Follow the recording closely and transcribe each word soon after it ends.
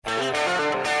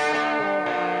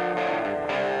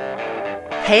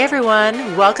Hey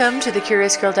everyone, welcome to the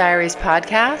Curious Girl Diaries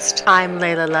podcast. I'm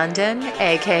Layla London,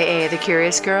 aka The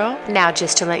Curious Girl. Now,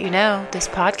 just to let you know, this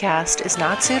podcast is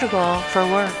not suitable for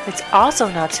work. It's also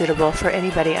not suitable for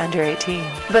anybody under 18.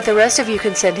 But the rest of you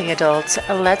consenting adults,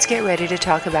 let's get ready to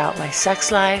talk about my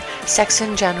sex life, sex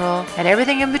in general, and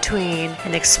everything in between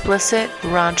in explicit,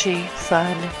 raunchy,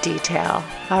 fun detail.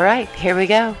 All right, here we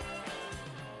go.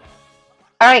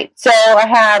 All right, so I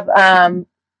have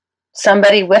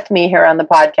somebody with me here on the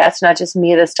podcast, not just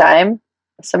me this time.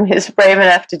 Somebody who's brave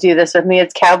enough to do this with me.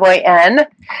 It's Cowboy N.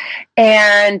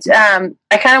 And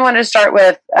I kind of wanted to start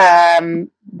with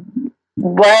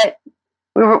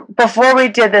before we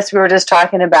did this, we were just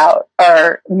talking about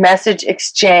our message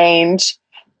exchange.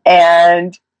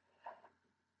 And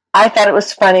I thought it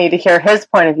was funny to hear his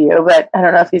point of view, but I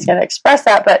don't know if he's going to express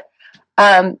that. But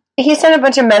he sent a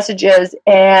bunch of messages.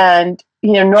 And,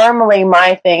 you know, normally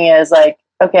my thing is like,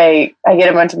 okay, I get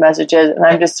a bunch of messages and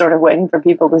I'm just sort of waiting for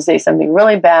people to say something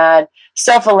really bad,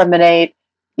 self-eliminate,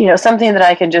 you know, something that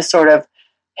I can just sort of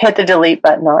hit the delete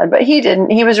button on. But he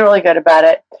didn't. He was really good about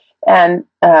it. And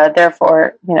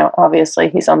therefore, you know, obviously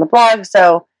he's on the blog,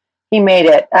 so he made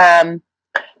it.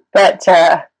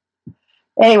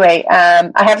 Anyway,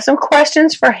 I have some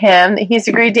questions for him that he's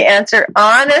agreed to answer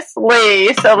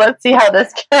honestly. So let's see how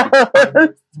this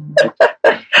goes.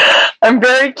 I'm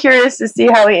very curious to see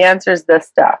how he answers this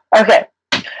stuff. Okay.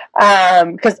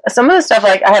 Because some of the stuff,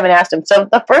 like, I haven't asked him. So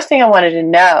the first thing I wanted to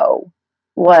know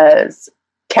was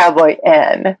Cowboy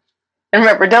N. And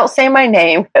remember, don't say my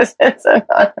name because it's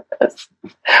anonymous.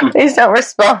 Please don't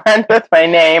respond with my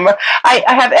name. I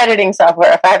have editing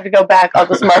software. If I have to go back, I'll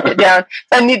just mark it down. If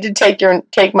I need to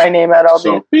take my name out, I'll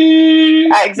do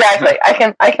it. Exactly.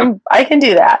 I can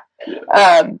do that.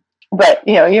 But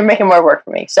you know, you're making more work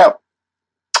for me. So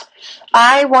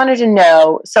I wanted to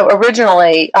know. So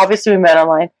originally, obviously, we met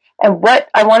online, and what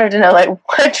I wanted to know, like,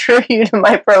 what drew you to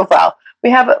my profile?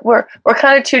 We're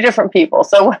kind of two different people.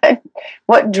 So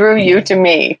what drew you to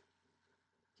me?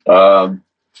 Do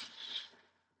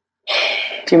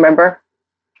you remember?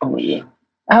 Oh yeah.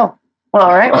 Oh, well,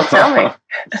 all right. Well, tell me.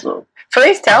 So,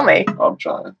 please tell me. I'm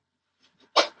trying.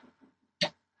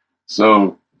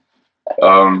 So,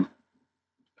 I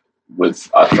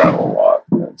travel a lot,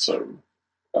 and so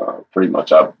pretty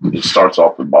much it starts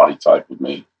off with body type with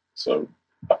me. So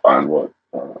I find what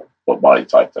body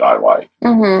type that I like.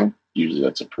 Mm-hmm. Usually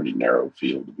that's a pretty narrow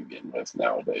field to begin with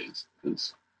nowadays,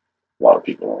 because a lot of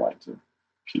people don't like to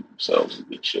keep themselves in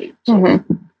good shape. So,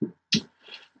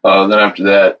 then after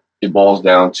that, it boils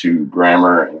down to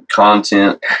grammar and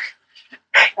content.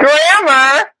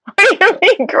 Grammar? What do you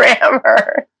mean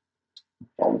grammar?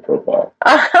 On the profile.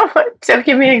 So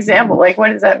give me an example. Like, what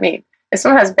does that mean? If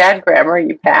someone has bad grammar,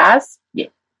 you pass? Yeah.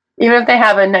 Even if they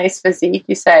have a nice physique,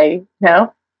 you say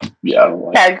no? Yeah, I don't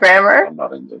like bad grammar? I'm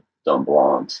not into dumb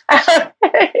blondes.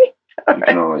 Okay.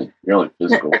 You're only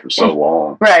physical for so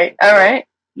long. Right. All right.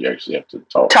 You actually have to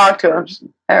talk to them.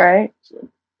 All right. So,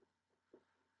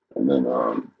 and then,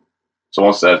 so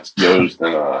once that goes,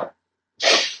 then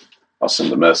I'll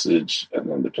send a message,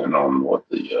 and then depending on what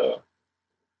the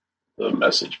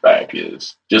message back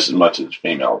is, just as much as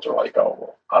females are like, oh,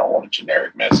 well, I don't want a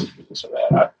generic message or this or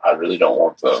that. I really don't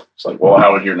want it's like, well,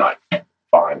 how was your night?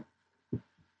 Fine.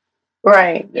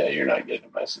 Right. Yeah, you're not getting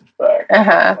a message back.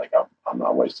 Uh-huh. Like, I'm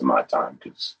not wasting my time,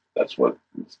 because that's what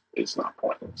it's not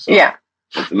pointless. So yeah.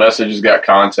 If the message has got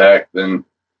contact, then,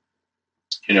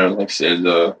 you know, like I said,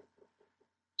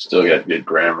 still got good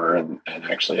grammar and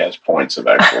actually has points of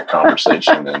actual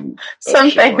conversation and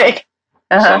something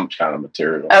some kind of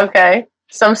material. Okay.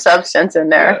 Some substance in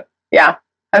there. Yeah.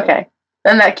 Okay.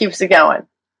 Then that keeps it going.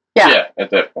 Yeah. Yeah.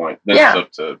 At that point, then it's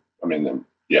up to, then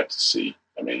you have to see.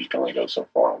 You can only go so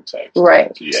far on text.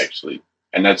 Right. So you actually,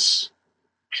 and that's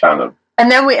kind of. And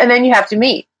then you have to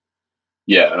meet.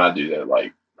 Yeah. And I do that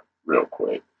like real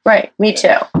quick. Right. Me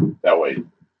too. That way,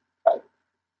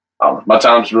 my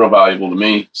time's real valuable to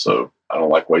me. So I don't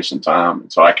like wasting time.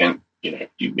 And so I can, you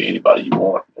can be anybody you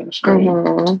want in the stream.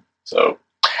 Mm-hmm. So.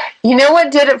 You know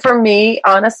what did it for me,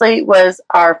 honestly, was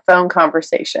our phone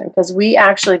conversation. Because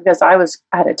I was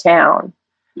out of town,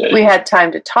 we had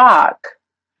time to talk.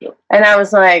 Yep. And I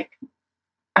was like,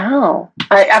 oh.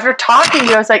 After talking to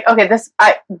you, I was like, okay,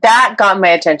 that got my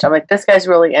attention. I'm like, this guy's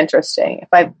really interesting. If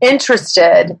I'm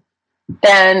interested,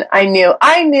 then I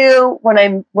knew when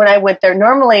I went there.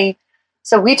 Normally,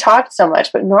 so we talked so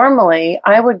much, but normally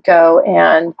I would go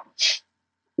and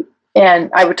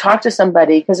I would talk to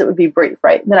somebody because it would be brief,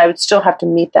 right? And then I would still have to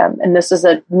meet them. And this is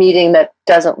a meeting that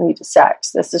doesn't lead to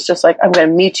sex. This is just like, I'm going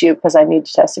to meet you because I need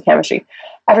to test the chemistry.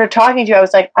 After talking to you, I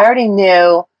was like, I already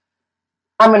knew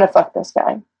I'm going to fuck this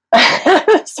guy.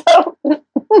 So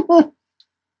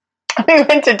we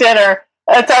went to dinner.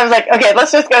 So I was like, okay,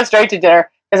 let's just go straight to dinner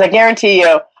because I guarantee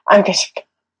you I'm going to go.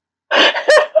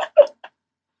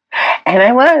 And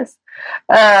I was.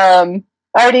 I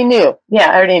already knew. Yeah,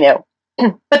 I already knew.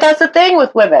 But that's the thing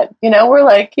with women. We're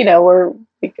like,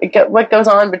 what goes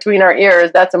on between our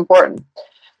ears, that's important.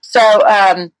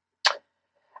 So,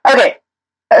 okay.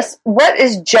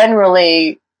 What's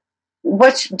generally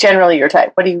your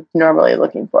type? What are you normally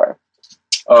looking for?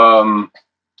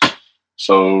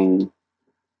 So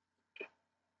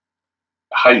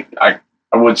height, I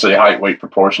would say height, weight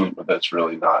proportionate, but that's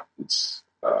really not. It's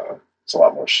a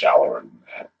lot more shallower than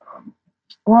that.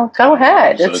 Well, go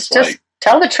ahead. So it's just like,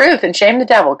 tell the truth and shame the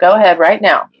devil. Go ahead right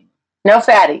now. No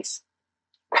fatties.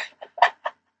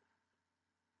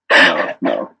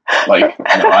 No.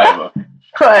 I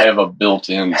have a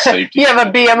built-in safety. You have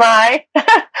a BMI?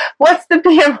 What's the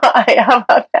BMI? How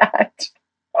about that?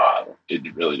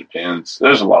 It really depends.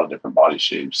 There's a lot of different body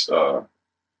shapes.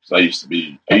 I used to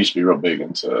be real big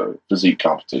into physique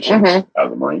competitions out of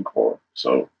the Marine Corps.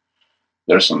 So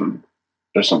there's some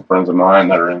friends of mine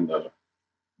that are in the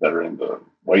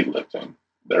weightlifting.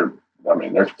 They're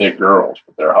thick girls,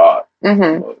 but they're hot.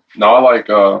 But, no, I like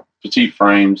petite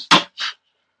frames.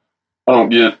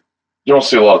 You don't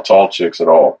see a lot of tall chicks at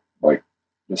all. Like,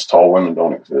 just tall women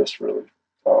don't exist, really.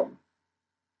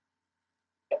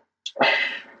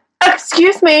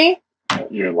 Excuse me?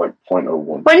 You're like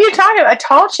 0.01. What are you talking about?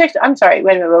 Tall chicks? I'm sorry.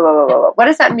 Wait a minute. Whoa. What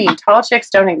does that mean? Tall chicks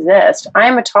don't exist. I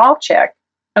am a tall chick.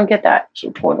 I don't get that.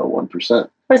 So 0.01%.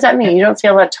 What does that mean? You don't see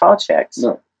a lot of tall chicks.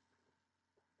 No.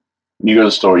 You go to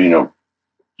the store, you're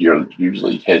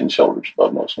usually head and shoulders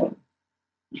above most women.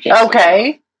 You can't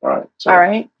okay. All right. So all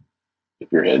right.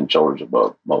 If you're head and shoulders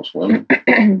above most women,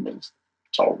 it means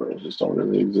tall girls just don't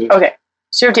really exist. Okay.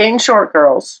 So you're dating short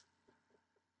girls.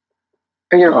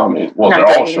 Or you're they're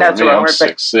all short. I'm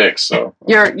 6'6", so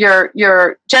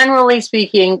you're generally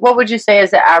speaking, what would you say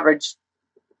is the average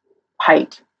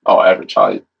height? Oh, average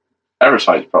height. Average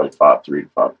height is probably 5'3" to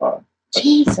 5'5".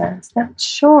 Jesus, that's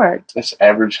short. That's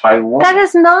average height of woman. That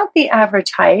is not the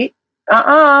average height. We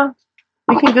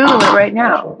can Google it right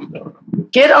now.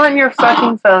 Get on your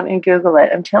fucking phone and Google it.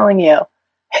 I'm telling you.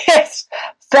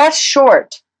 That's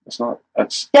short. It's not.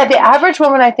 Yeah, the average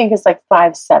woman I think is like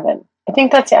 5'7". I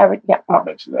think that's the average. Yeah. I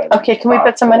bet you that. Okay, can we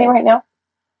bet some money right now?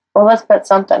 Well, let's bet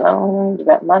something. I don't need to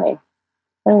bet money.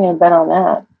 I'm going to bet on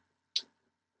that.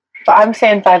 But I'm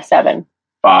saying 5'7".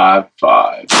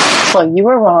 5'5". Well, you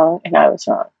were wrong, and I was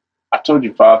wrong. I told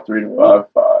you 5'3" to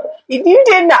 5'5". You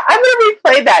did not. I'm going to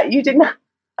replay that. You did not.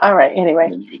 All right. Anyway.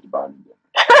 And then you get to buy me dinner.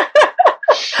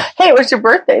 Hey, it was your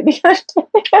birthday the other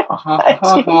day.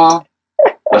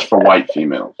 That's for white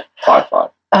females.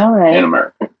 5'5". All right. In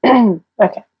America.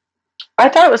 Okay. I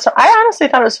honestly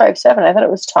thought it was 5'7". I thought it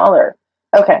was taller.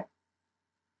 Okay.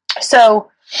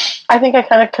 So I think I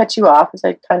kind of cut you off, as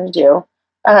I kind of do.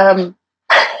 I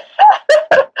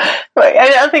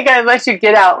don't think I let you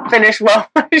get out and finish well.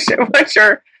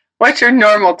 What's your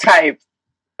normal type?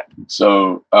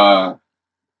 So, no,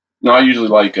 I usually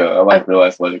like real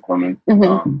athletic women.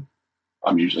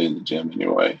 I'm usually in the gym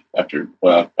anyway. After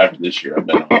this year, I've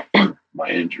been off for my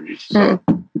injuries. So.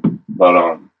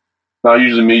 But I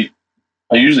usually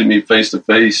meet face to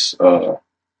face.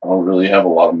 I don't really have a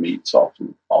lot of meets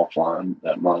offline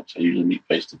that much. I usually meet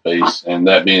face to face. And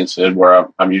that being said, where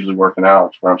I'm usually working out,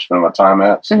 it's where I'm spending my time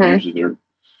at. So usually they're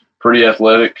pretty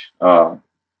athletic,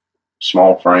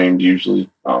 small framed. Usually,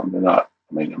 they're not.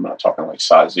 I mean, I'm not talking like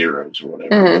size zeros or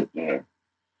whatever.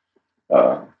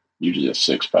 But, usually a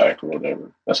 6-pack or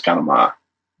whatever. That's kind of my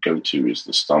go-to is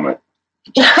the stomach.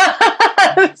 Okay.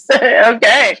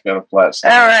 It's got a flat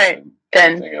stomach. All right.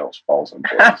 Then everything else falls in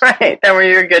place. All right. Then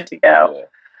you're good to go.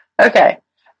 Yeah. Okay.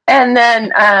 And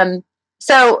then,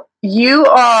 so you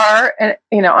are,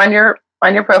 on your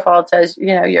profile it says,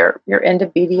 you're into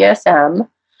BDSM.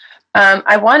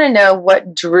 I want to know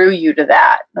what drew you to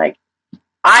that. Like,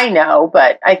 I know,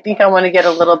 but I think I want to get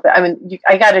a little bit. I mean,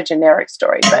 I got a generic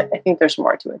story, but I think there's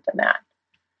more to it than that.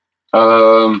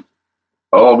 I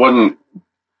wasn't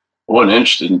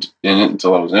interested in it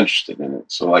until I was interested in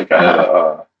it. So, like,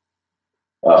 I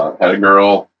had a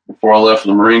girl before I left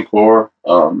the Marine Corps.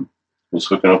 Was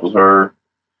hooking up with her,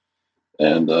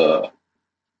 and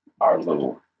our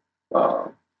little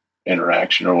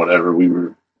interaction or whatever. We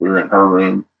were in her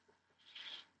room,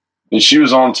 and she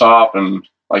was on top, and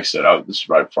like I said, this is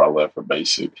right before I left for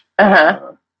basic.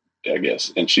 I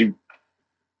guess.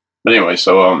 But anyway,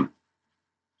 so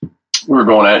we were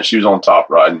going at it. She was on top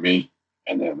riding me,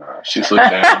 and then she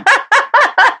slipped down.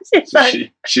 She's So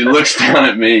like, she looks down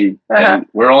at me, and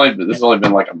this has only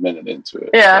been like a minute into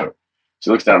it. Yeah. So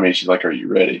she looks down at me, and she's like, "Are you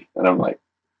ready?" And I'm like,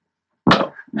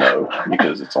 no,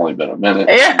 because it's only been a minute.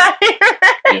 Yeah.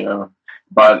 You know,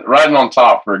 but riding on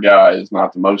top for a guy is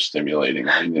not the most stimulating.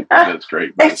 I mean, it's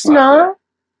great, but It's not.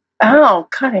 Oh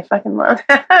God, I fucking love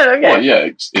that. Okay. Well, yeah,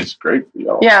 it's great for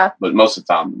y'all. Yeah. But most of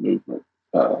the time, the movement,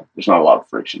 there's not a lot of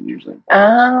friction usually.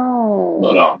 Oh.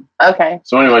 But okay.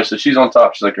 So anyway, so she's on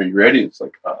top. She's like, "Are you ready?" It's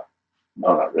like, no,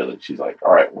 not really. She's like,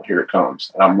 "All right, well, here it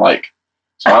comes." And I'm like,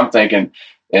 so I'm thinking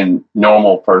in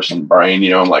normal person brain,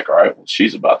 I'm like, all right, well,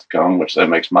 she's about to come, which that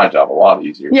makes my job a lot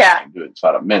easier. Yeah. I can do it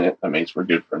inside a minute. That means we're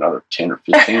good for another 10 or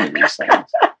 15 of these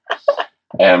things.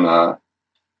 And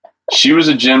she was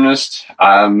a gymnast.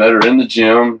 I met her in the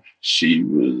gym. She's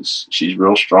real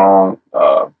strong.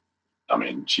 I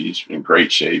mean, she's in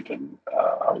great shape, and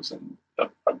I was in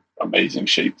amazing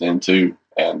shape then too.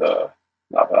 And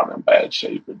not that I'm in bad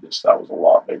shape, but just I was a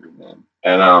lot bigger then.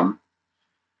 And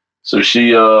so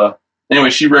she anyway,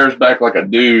 she rears back like a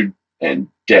dude and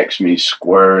decks me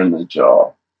square in the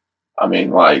jaw. I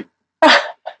mean, like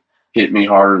hit me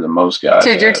harder than most guys.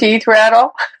 Did your teeth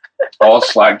rattle? All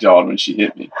slack jawed when she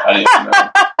hit me. I didn't know.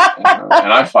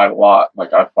 And I fight a lot.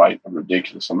 Like I fight a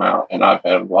ridiculous amount. And I've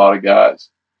had a lot of guys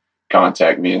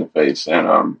contact me in the face.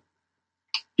 And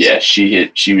yeah,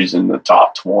 she was in the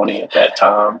top 20 at that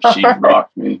time. She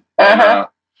rocked me. And,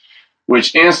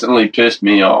 which instantly pissed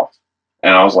me off.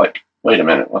 And I was like, wait a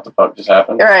minute, what the fuck just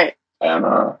happened? Right.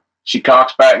 And she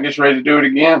cocks back and gets ready to do it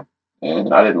again.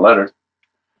 And I didn't let her.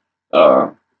 I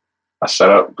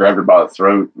sat up, grabbed her by the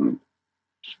throat, and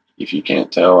if you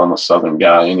can't tell, I'm a Southern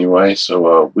guy anyway,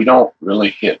 so we don't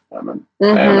really hit women.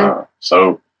 Mm-hmm. And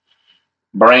so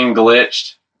brain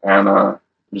glitched, and it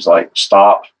was like,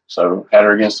 stop. So had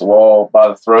her against the wall by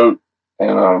the throat,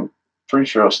 and I'm pretty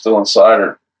sure I was still inside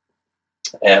her.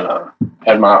 And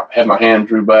had my hand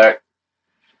drew back,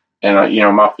 and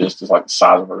my fist is like the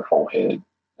size of her whole head.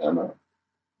 And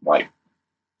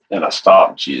then I stopped,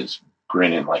 and she is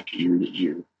grinning like ear to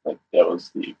ear. Like that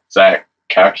was the exact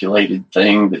calculated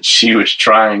thing that she was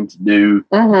trying to do.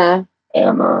 Mm-hmm.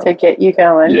 And to get you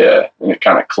going. Yeah, and it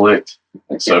kind of clicked.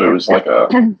 And so it was like a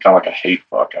kind of like a hate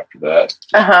fuck after that.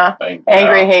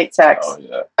 Angry hate sex. Oh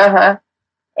yeah.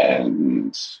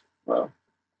 And well,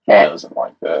 he doesn't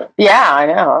like that. Yeah, I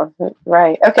know.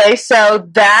 Right. Okay, so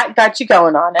that got you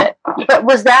going on it. Yeah. But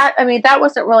was that, I mean, that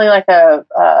wasn't really like a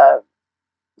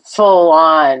full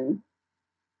on.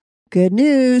 Good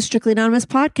news. Strictly Anonymous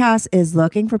Podcast is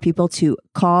looking for people to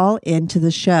call into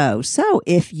the show. So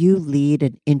if you lead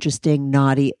an interesting,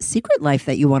 naughty secret life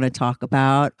that you want to talk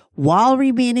about while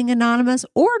remaining anonymous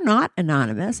or not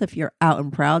anonymous, if you're out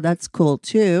and proud, that's cool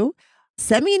too.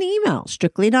 Send me an email,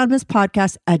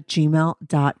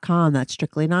 strictlyanonymouspodcast@gmail.com. That's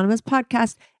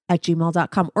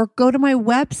strictlyanonymouspodcast@gmail.com. Or go to my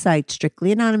website,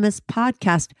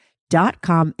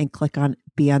 strictlyanonymouspodcast.com, and click on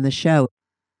Be on the Show.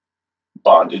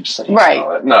 Bondage thing.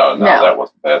 Right. No, that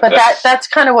wasn't that. But that's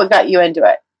kind of what got you into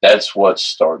it. That's what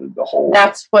started the whole.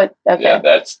 That's what. Okay. Yeah,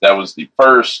 that was the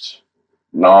first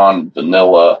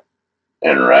non-vanilla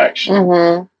interaction.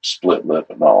 Mm-hmm. Split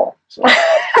lip and all. So.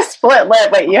 Split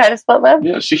lip. Wait, you had a split lip?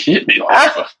 Yeah, she hit me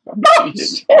like she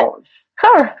hit me hard.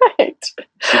 All right.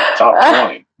 Top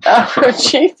 20. Oh,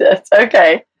 Jesus.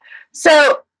 Okay.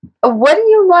 So, what do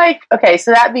you like? Okay, so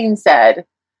that being said,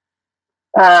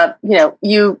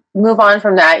 you move on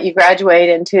from that. You graduate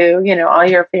into, all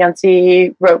your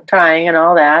fancy rope tying and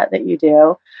all that you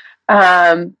do.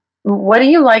 What do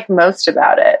you like most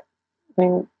about it? I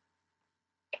mean,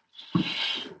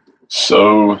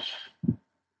 so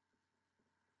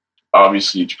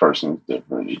obviously each person is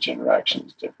different. Each interaction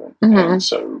is different. Mm-hmm. And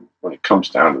so when it comes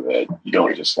down to that, you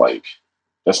don't just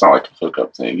that's not like a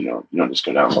hookup thing. You don't just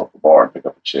go down to the local bar and pick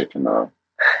up a chick and, I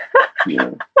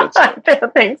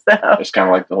don't think so. It's kind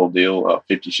of like the whole deal.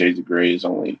 50 Shades of Grey is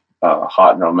only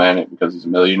hot and romantic because he's a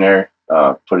millionaire.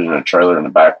 Put it in a trailer in the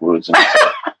backwoods, and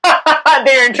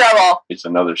they're in trouble. It's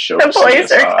another show. The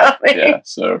police are coming. Yeah,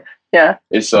 so yeah,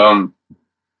 it's so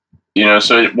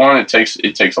one, it takes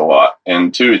a lot,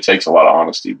 and two, it takes a lot of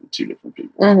honesty with two different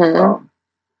people. Mm-hmm.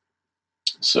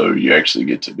 So you actually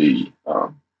get to be,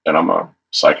 and I'm a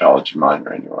psychology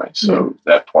minor anyway, so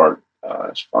that part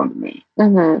is fun to me.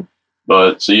 Mm-hmm.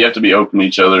 But so you have to be open to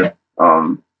each other.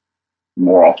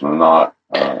 More often than not,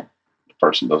 the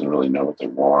person doesn't really know what they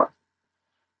want.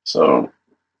 So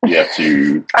you have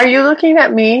to. Are you looking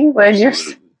at me when you're?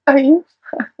 Are you?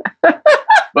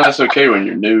 But it's okay when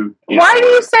you're new. Why do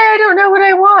you say I don't know what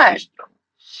I want?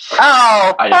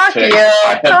 Oh, fuck you!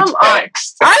 Come on,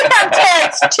 I have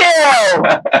text too.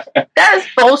 That is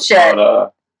bullshit.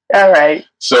 But, all right.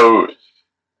 So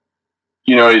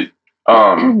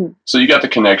So you got the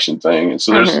connection thing, and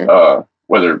so there's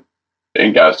whether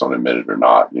and guys don't admit it or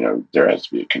not, there has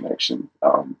to be a connection.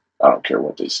 I don't care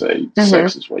what they say.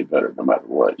 Sex is way better no matter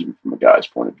what, even from a guy's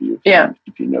point of view.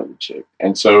 If you know the chick.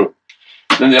 And so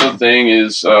then the other thing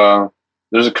is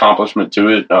there's accomplishment to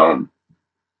it.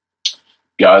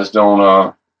 Guys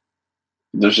don't.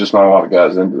 There's just not a lot of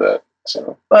guys into that.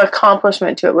 So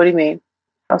accomplishment to it. What do you mean?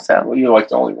 How so? Well, you're like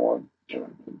the only one.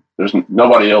 There's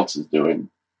nobody else is doing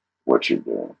what you're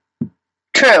doing.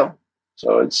 True.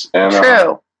 So it's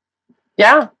true.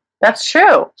 Yeah, that's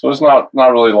true. So it's not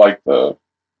really like the,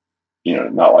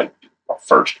 not like a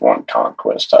first one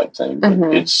conquest type thing.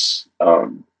 But it's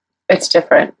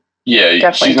different. Yeah,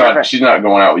 Definitely she's not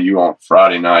going out with you on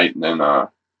Friday night and then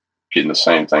getting the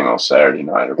same thing on Saturday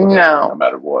night or whatever, no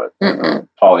matter what.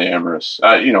 Polyamorous.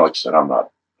 Like I said, I'm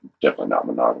definitely not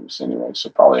monogamous anyway. So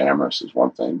polyamorous is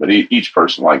one thing, but each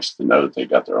person likes to know that they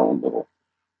got their own little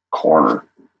corner,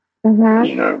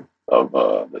 of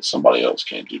that somebody else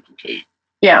can't duplicate.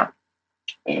 Yeah.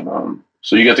 And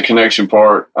so you got the connection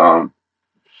part. Like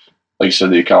you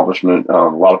said, the accomplishment. A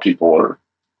lot of people are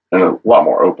a lot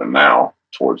more open now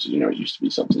towards it. It used to be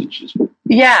something just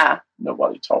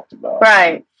nobody talked about.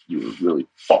 Right. You were really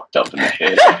fucked up in the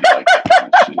head if you like that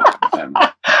kind of shit. And,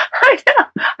 I know.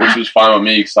 Which was fine with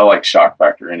me because I like shock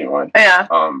factor anyway. Yeah.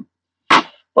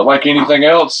 But like anything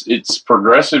else, it's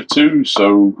progressive too.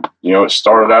 So, it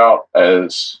started out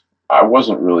as I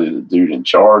wasn't really the dude in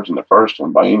charge in the first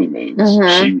one by any means.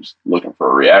 She was looking for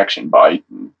a reaction bite,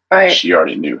 and she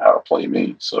already knew how to play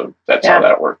me. So that's how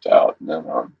that worked out. And then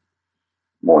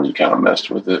more you kind of messed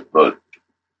with it. But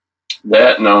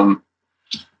that, and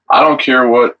I don't care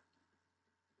what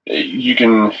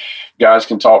guys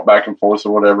can talk back and forth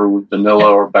or whatever with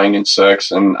vanilla or banging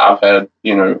sex. And I've had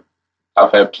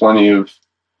plenty of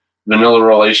vanilla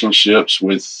relationships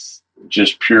with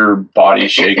just pure body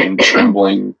shaking,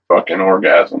 trembling, fucking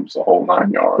orgasms, the whole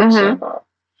 9 yards. And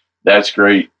that's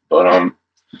great. But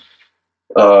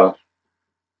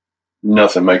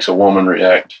nothing makes a woman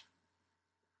react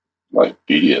like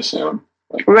BDSM.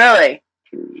 Like, really?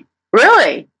 Period.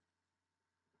 Really?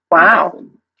 Wow.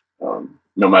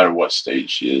 No matter what stage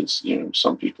she is,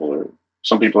 some people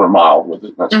are mild with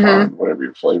it. That's fine, whatever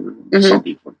your flavor. Some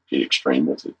people get extreme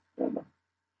with it. And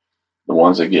the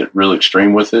ones that get real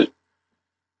extreme with it,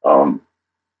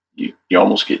 you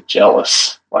almost get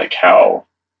jealous, like how,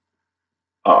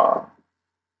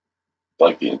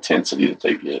 like the intensity that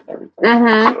they get and everything.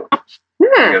 So,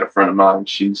 I got a friend of mine.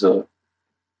 She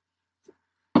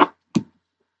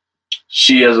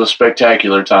has a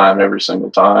spectacular time every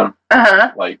single time.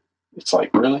 Like, it's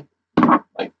like, really?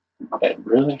 Like,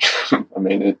 really?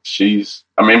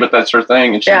 But that's her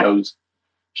thing, and she knows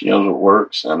what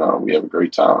works, and we have a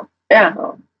great time. Yeah.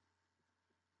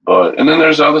 And then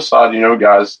there's the other side,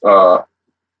 guys, going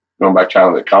back kind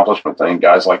of the accomplishment thing,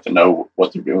 guys like to know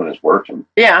what they're doing is working.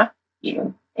 Yeah.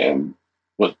 And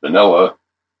with vanilla,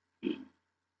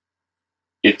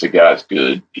 if the guy's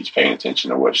good, he's paying attention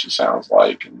to what she sounds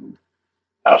like and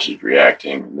how she's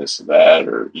reacting and this or that,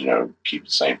 or, keep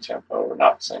the same tempo or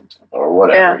not the same tempo or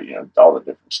whatever, all the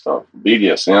different stuff.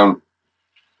 BDSM,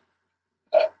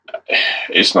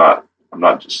 it's not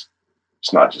just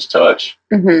touch.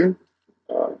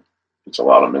 It's a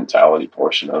lot of mentality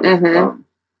portion of it.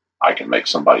 I can make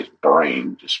somebody's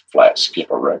brain just flat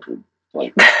skip a record.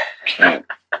 Like, can't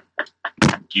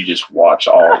you just watch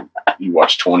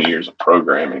 20 years of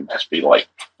programming, just be like,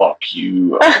 fuck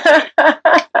you.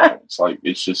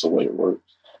 It's just the way it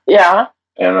works. Yeah.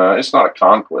 And it's not a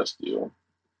conquest deal.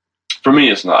 For me,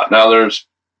 it's not. Now, there's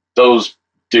those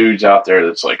dudes out there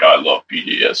that's like, I love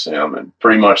BDSM, and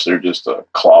pretty much they're just a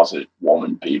closet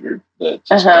woman beater that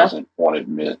just doesn't want to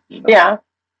admit,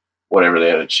 whatever, they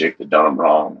had a chick that done them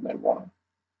wrong and they want to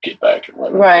get back and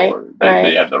let them go.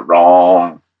 They have the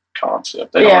wrong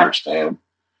concept. They don't understand.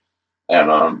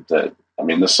 And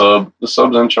the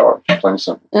sub's in charge, plain and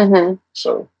simple.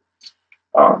 So,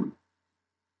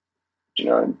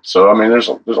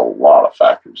 there's a lot of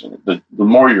factors in it. The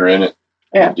more you're in it,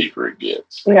 the deeper it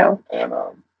gets. Yeah. And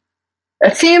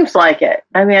it seems like it.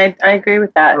 I agree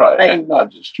with that. Right. And not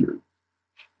just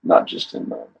in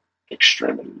the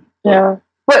extremity. Yeah.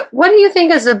 What do you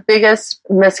think is the biggest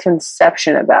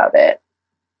misconception about it?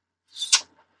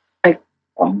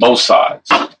 On both sides.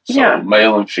 So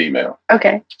male and female.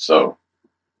 Okay. So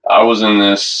I was in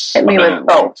this Hit me with a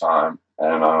long time.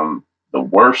 And the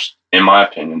worst, in my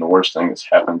opinion, the worst thing that's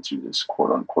happened to this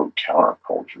quote unquote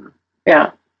counterculture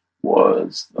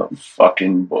was the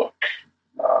fucking book,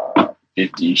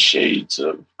 50 Shades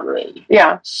of Grey.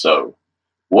 Yeah. So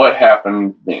what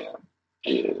happened then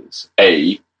is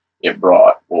it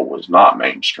brought what was not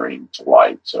mainstream to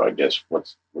light. So I guess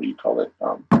what do you call it?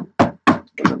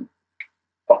 The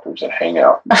fuckers that hang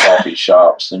out in coffee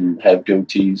shops and have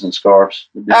goatees and scarves.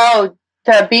 Oh,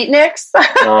 the beatniks,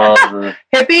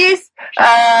 hippies.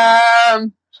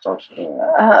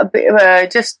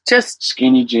 Just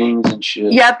skinny jeans and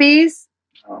shit. Yuppies.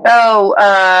 Well,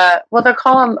 they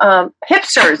call them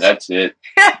hipsters. That's it.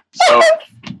 So,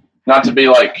 not to be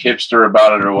like hipster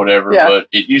about it or whatever, but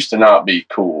it used to not be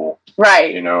cool.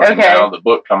 Right. You know, and now the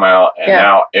book come out, and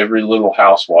now every little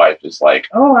housewife is like,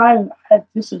 "Oh,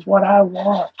 this is what I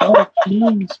want. Oh,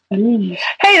 please, please."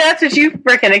 Hey, that's what you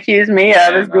freaking accuse me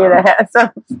of, is being a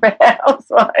handsome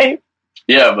housewife.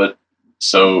 Yeah, but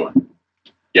so,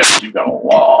 yes, you've got a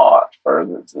lot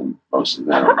further than most of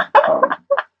them.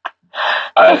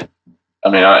 I'm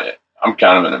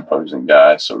kind of an imposing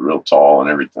guy, so real tall and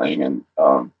everything, and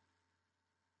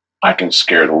I can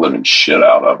scare the living shit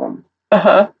out of them.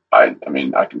 I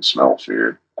can smell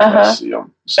fear when I see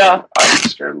them. So I can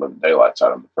scare the living daylights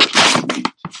out of them the first time we meet,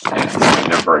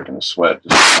 and they're breaking a sweat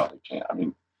just how they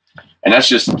can. And that's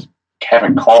just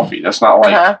having coffee. That's not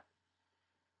like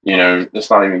that's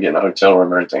not even getting a hotel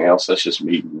room or anything else. That's just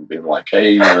meeting and being like,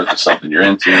 hey, is this something you're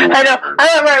into? I know.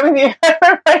 I'm right with you.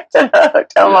 We're right to the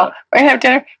hotel mall. We're going to have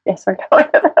dinner? Yes, we're going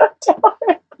to the hotel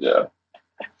room. Yeah.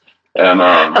 And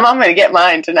I'm going to get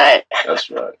mine tonight. That's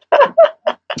right.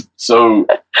 So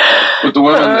with the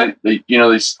women,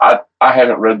 I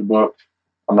haven't read the book.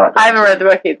 I haven't read the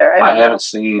book either. I haven't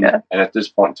seen, and at this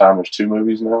point in time, there's 2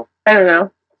 movies now. I don't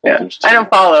know. I don't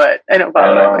follow it. I don't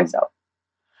follow it myself.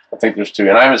 I think there's 2,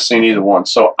 and I haven't seen either one.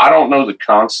 So I don't know the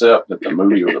concept that the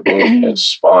movie or the book has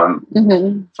spun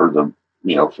for the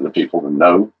people to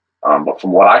know. But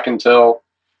from what I can tell,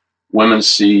 women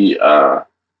see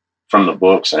from the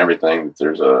books and everything that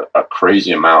there's a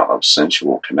crazy amount of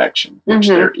sensual connection, which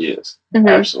there is.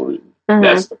 Absolutely.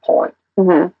 That's the point.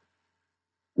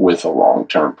 With a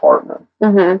long-term partner.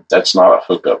 That's not a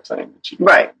hookup thing that you can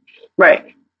get.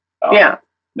 Right.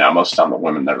 Now, most of the time, the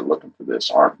women that are looking for this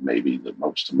aren't maybe the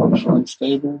most emotionally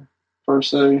stable, per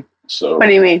se. So, what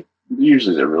do you mean?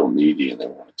 Usually they're real needy and they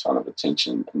want a ton of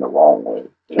attention in the wrong way.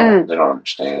 They don't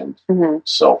understand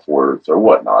self-worth or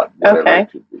whatnot, whatever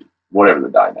it could be, whatever the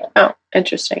dynamic. Oh,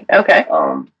 interesting. Okay.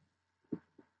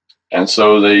 And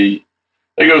so they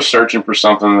go searching for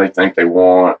something they think they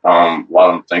want. A lot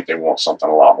of them think they want something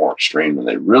a lot more extreme than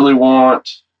they really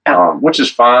want, which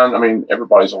is fine. I mean,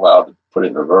 everybody's allowed to put it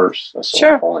in reverse. That's the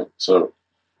whole point. So,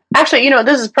 actually,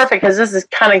 this is perfect because this is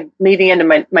kind of leading into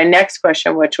my next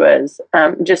question, which was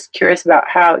just curious about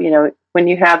how, when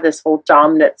you have this whole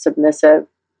dominant submissive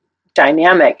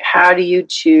dynamic, how do you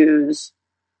choose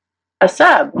a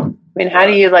sub? I mean, how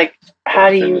do you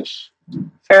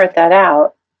ferret that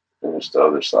out? Finish the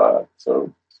other side.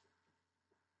 So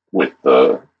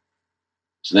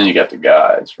then you got the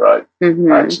guys, right?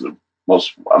 Right. So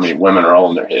women are all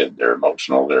in their head. They're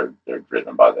emotional. They're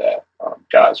driven by that.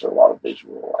 Guys are a lot of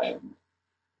visual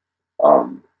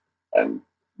and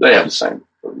they have the same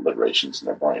liberations in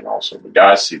their brain also. The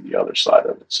guys see the other side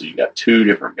of it. So you got 2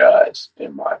 different guys,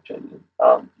 in my opinion.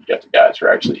 You got the guys who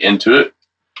are actually into it.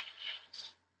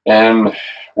 And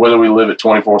whether we live it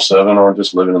 24/7 or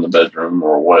just living in the bedroom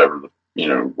or whatever,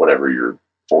 whatever your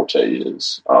forte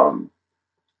is,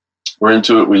 we're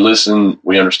into it. We listen.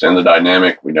 We understand the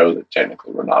dynamic. We know that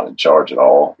technically we're not in charge at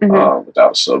all.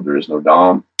 Without a sub, there is no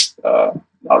dom.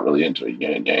 Not really into a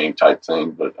yin and yang type thing,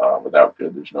 but without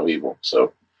good, there's no evil.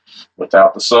 So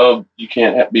without the sub, you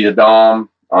can't be a dom.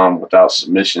 Without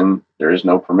submission, there is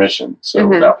no permission. So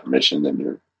without permission, then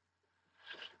you're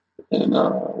in,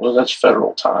 that's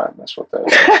federal time. That's what that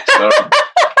is. So,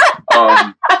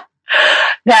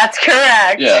 that's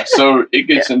correct. Yeah, so it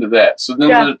gets into that. So then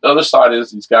the other side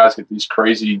is these guys get these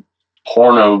crazy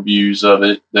porno views of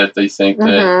it that they think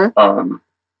that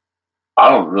I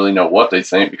don't really know what they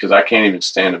think because I can't even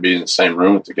stand to be in the same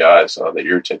room with the guys. They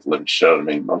irritate the living shit out of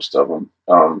me, most of them,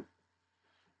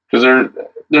 because they're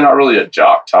not really a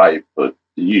jock type, but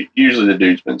usually the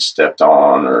dude's been stepped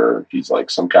on or he's like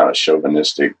some kind of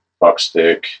chauvinistic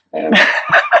fuckstick, and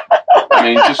I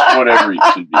mean just whatever he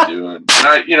should be doing.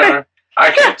 And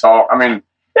I can't talk. I mean,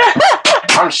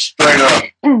 I'm straight up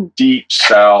deep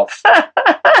south.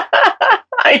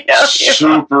 I know.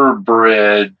 Super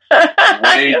bred,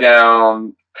 way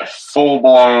down, full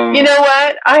blown. You know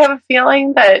what? I have a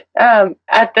feeling that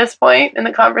at this point in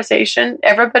the conversation,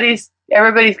 everybody's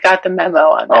got the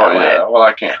memo on that. Oh yeah, well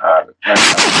I can't hide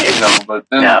it. But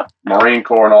then Marine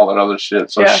Corps and all that other shit.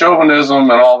 So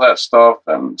chauvinism and all that stuff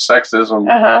and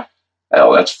sexism.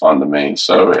 Hell, that's fun to me.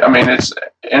 So I mean, and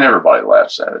everybody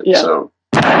laughs at it. Yeah. So,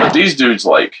 but these dudes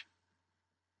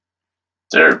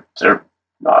they're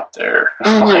not there.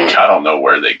 Like, I don't know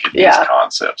where they get these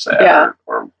concepts at,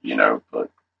 or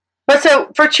But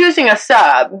so for choosing a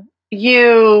sub,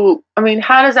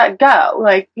 how does that go?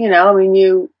 Like, you got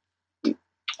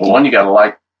to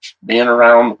like being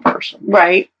around the person,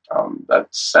 right? That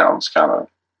sounds kind of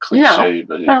cliche,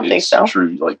 but it's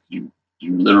true. Like you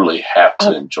literally have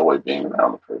to enjoy being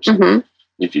around the person. Mm-hmm.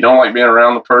 If you don't like being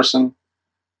around the person,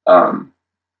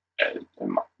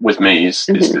 with me, it's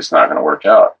just not going to work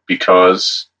out,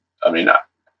 because I'm a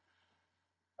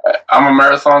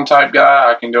marathon type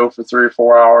guy. I can go for 3 or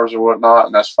 4 hours or whatnot,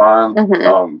 and that's fine.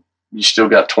 Mm-hmm. You still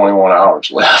got 21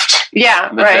 hours left. Yeah,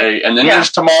 in the day, and then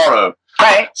there's tomorrow.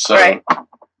 Right. So,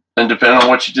 and depending on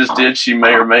what you just did, she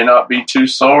may or may not be too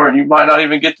sore, and you might not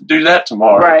even get to do that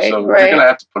tomorrow. Right. So you're going to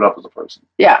have to put up with the person.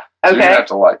 Yeah. Okay. So you have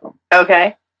to like them.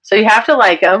 Okay. So you have to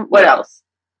like them. What else?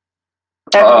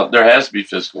 There has to be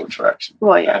physical attraction.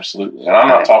 Well, yeah, absolutely. And I'm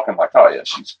not talking like, oh yeah,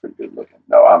 she's pretty good looking.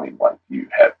 No, I mean like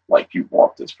you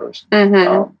want this person.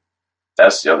 Mm-hmm.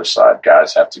 That's the other side.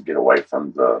 Guys have to get away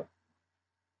from the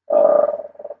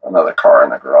another car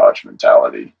in the garage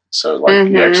mentality. So like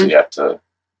you actually have to.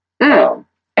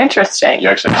 Interesting. You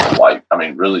actually have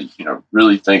to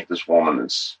really think this woman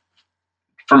is,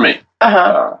 for me,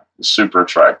 super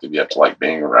attractive. You have to like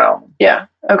being around them. Yeah.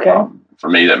 Okay. For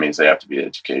me, that means they have to be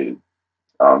educated.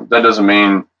 That doesn't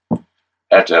mean you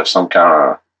have to have some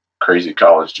kind of crazy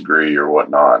college degree or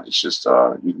whatnot. It's just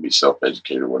you can be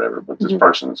self-educated or whatever. But this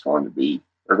person is going to be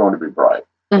bright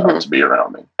to be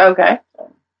around me. Okay.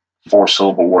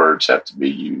 4-syllable words have to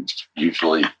be used,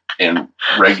 usually in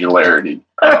regularity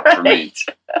for me.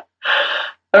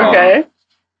 Okay.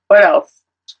 What else?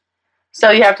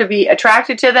 So you have to be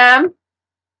attracted to them.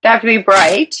 You have to be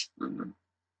bright. Mm-hmm.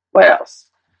 What else?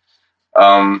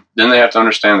 Then they have to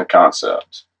understand the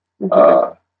concept.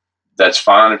 Mm-hmm. That's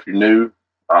fine if you're new.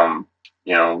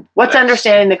 What's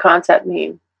understanding the concept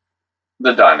mean?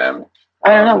 The dynamic.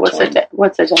 I don't know. What's the dynamic?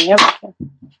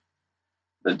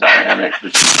 The dynamic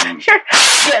between. You're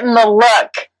getting the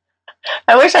look.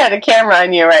 I wish I had a camera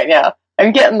on you right now.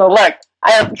 I'm getting the look.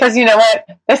 Because you know what?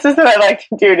 This is what I like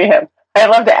to do to him. I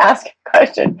love to ask a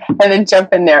question and then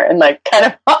jump in there and like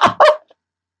kind of.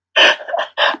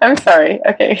 I'm sorry.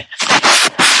 Okay.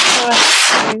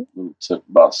 Tip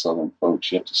about Southern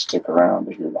folks, you have to stick around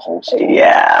to hear the whole story.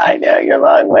 Yeah, I know. You're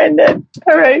long-winded.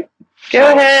 All right.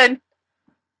 Go ahead.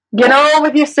 Get on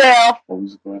with yourself. What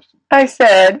was the question? I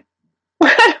said.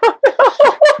 I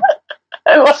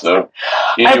don't know. So,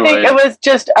 anyway. I think it was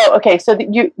just, okay. So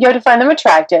you have to find them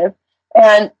attractive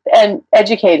and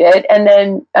educated. And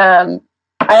then I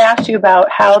asked you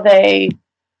about how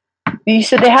you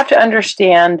said they have to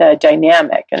understand the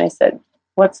dynamic. And I said,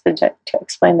 to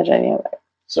explain the dynamic?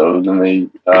 So then they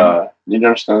need to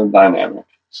understand the dynamic.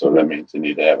 So that means they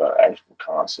need to have an actual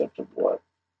concept of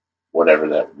whatever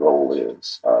that role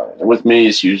is. And with me,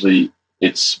 it's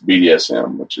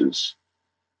BDSM, which is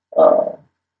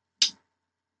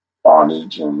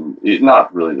bondage, and I'm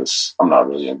not really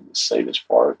into the sadist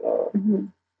part.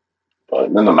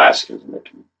 But then the masochism, it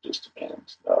can just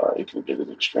depend. It can get as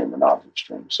extreme or not as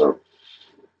extreme. So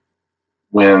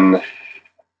when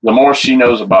the more she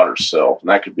knows about herself, and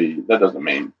that doesn't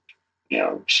mean,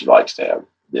 she likes to have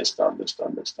this done,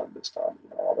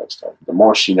 all that stuff. The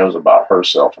more she knows about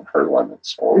herself and her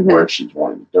limits or where she's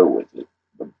wanting to go with it,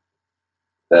 the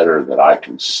better that I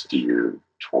can steer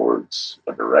towards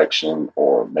a direction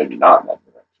or maybe not in that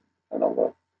direction. I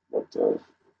know what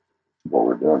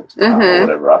we're doing, or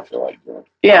whatever I feel like doing.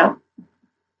 Yeah.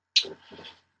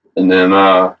 And then,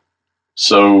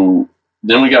 so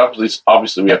then we got,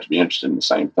 obviously we have to be interested in the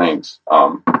same things.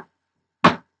 I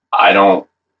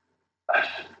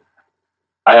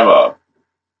have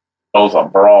both a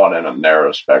broad and a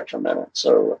narrow spectrum in it.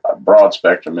 So a broad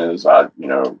spectrum is, I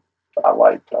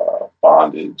like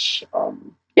bondage.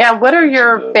 What are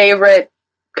your favorite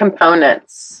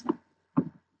components?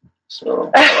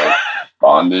 So I like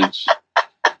bondage.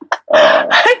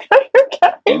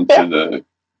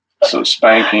 So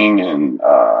spanking and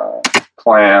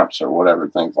clamps or whatever,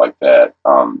 things like that.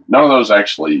 None of those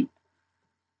actually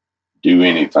do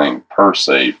anything per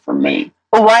se for me.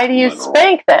 Well, why do you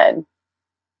spank then?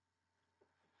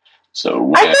 So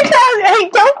don't give me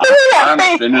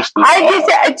that face.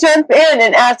 I just jump in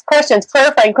and ask questions,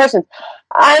 clarifying questions.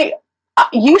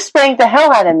 You spanked the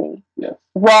hell out of me. Yes.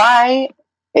 Why?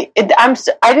 I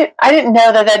didn't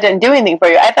know that didn't do anything for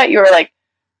you. I thought you were like,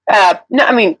 no,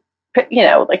 I mean, I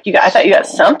thought you got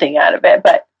something out of it,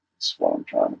 but that's what I'm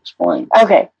trying to explain.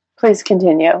 Okay, please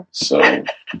continue. So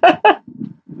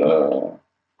the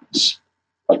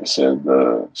like I said,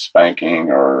 the spanking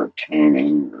or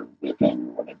caning or whipping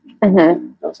or whatever you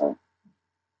do doesn't.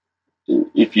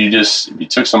 If you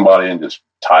took somebody and just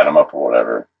tied them up or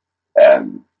whatever,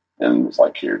 and then was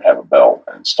like, here, have a belt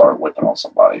and start whipping on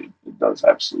somebody, it does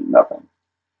absolutely nothing.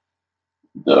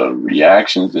 The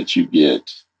reactions that you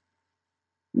get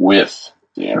with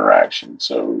the interaction.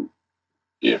 So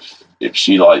if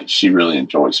she really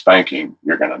enjoys spanking,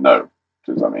 you're going to know,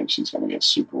 because I mean, she's going to get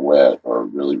super wet or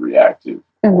really reactive.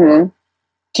 Do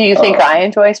you think I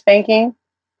enjoy spanking?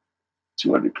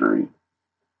 To a degree.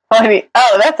 I mean,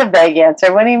 that's a vague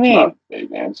answer. What do you mean? Not a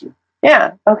vague answer.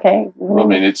 Yeah. Okay. Well, I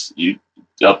mean, it's you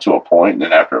up to a point, and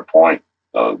then after a point,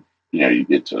 you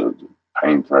get to the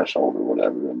pain threshold or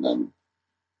whatever, and then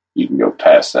you can go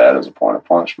past that as a point of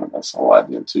punishment. That's the whole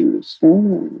idea too, is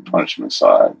the punishment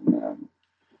side. And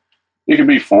it can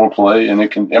be foreplay, and you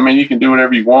can do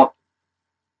whatever you want.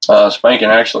 Spanking,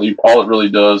 actually, all it really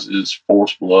does is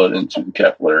force blood into the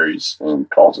capillaries and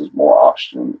causes more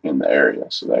oxygen in the area.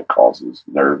 So that causes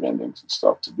nerve endings and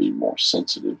stuff to be more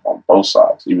sensitive on both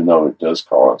sides, even though it does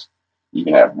cause, you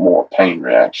can have more pain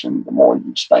reaction the more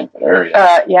you spank that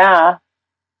area. Yeah.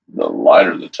 The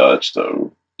lighter the touch,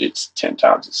 though, it's 10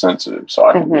 times as sensitive. So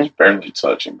I can just barely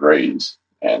touch and graze,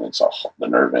 and the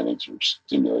nerve endings are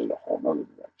stimulated a whole nother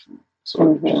direction.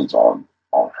 So it depends on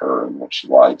her and what she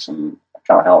likes and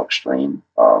kind of how extreme.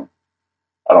 I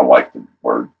don't like the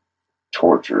word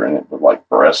torture in it, but like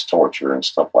breast torture and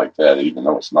stuff like that, even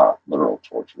though it's not literal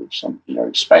torture,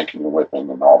 spanking and whipping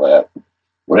and all that.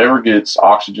 Whatever gets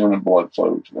oxygen and blood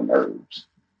flow to the nerves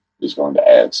is going to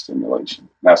add stimulation. And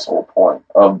that's the whole point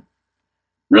of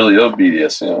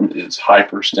BDSM, is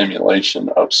hyper-stimulation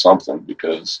of something,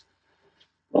 because,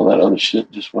 that other shit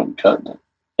just wasn't cutting it.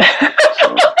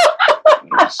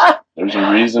 So there's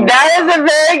a reason. That is a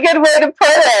very good way to put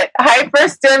it.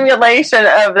 Hyper-stimulation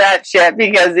of that shit,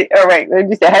 because, what did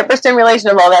you say? Hyper-stimulation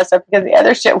of all that stuff because the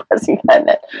other shit wasn't cutting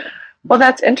it. Well,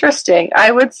 that's interesting.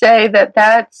 I would say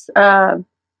that's the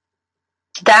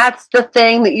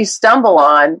thing that you stumble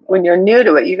on when you're new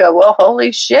to it. You go, well,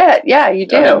 holy shit. Yeah, you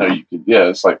do. I didn't know you could. Yeah,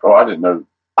 it's like, I didn't know.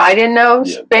 I didn't know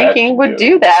spanking would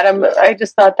do that. I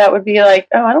just thought that would be like,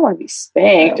 I don't want to be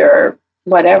spanked or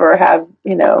whatever,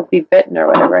 be bitten or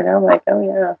whatever. And I'm like, oh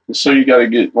yeah. So you got to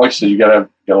get, like I said, you got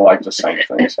to like the same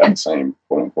things, have the same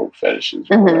quote unquote fetishes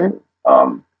or whatever.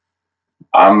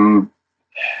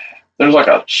 There's like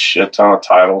a shit ton of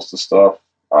titles to stuff.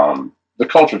 The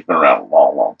culture's been around a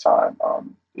long, long time.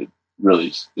 It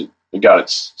really got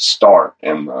its start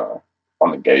on the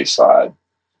gay side,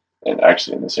 and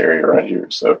actually in this area right here.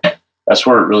 So that's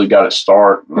where it really got its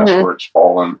start, and that's where it's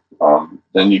fallen.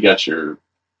 Then you got your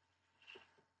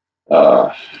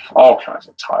all kinds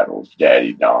of titles,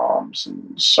 daddy doms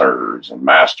and sirs and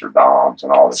master doms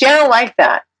and all this. See, I don't like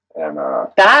that. And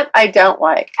that I don't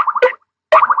like.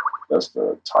 That's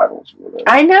the titles.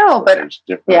 I know, but there's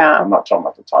different. Yeah. I'm not talking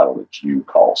about the title that you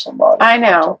call somebody. I know.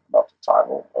 I'm talking about the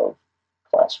title of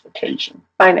classification.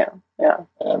 I know. Yeah.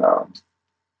 And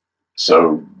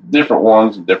so different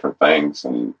ones and different things,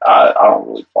 and I don't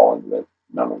really fall into that.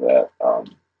 None of that.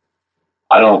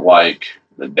 I don't like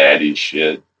the daddy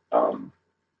shit.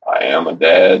 I am a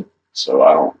dad, so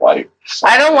I don't like.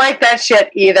 I don't like that shit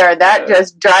either. That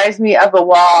just drives me up a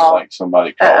wall. Like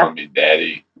somebody calling me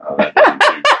daddy. That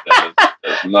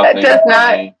does nothing. That does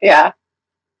not. Me. Yeah.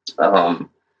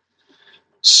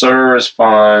 Sir is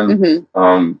fine.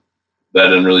 That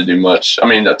didn't really do much. I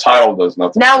mean, the title does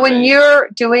nothing. Now, when you're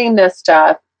doing this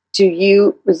stuff,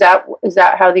 is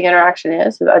that how the interaction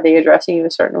is? Are they addressing you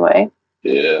a certain way?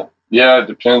 Yeah. It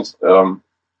depends.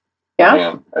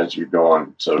 Again, as you're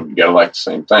going, so you got to like the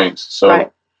same things.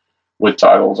 So with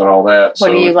titles and all that. What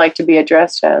do you like to be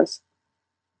addressed as?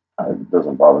 It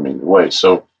doesn't bother me either way.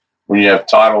 So when you have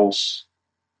titles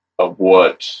of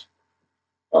what,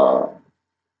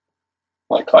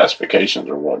 like classifications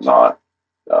or whatnot,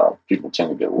 people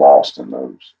tend to get lost in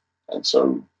those. And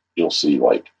so you'll see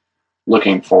like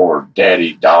looking for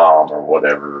daddy dom or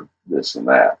whatever, this and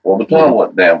that. Well, depending on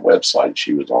what damn website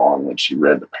she was on when she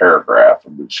read the paragraph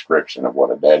of the description of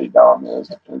what a daddy dom is,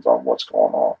 depends on what's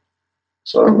going on.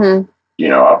 So,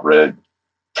 I've read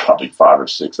probably 5 or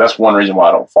 6. That's one reason why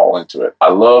I don't fall into it.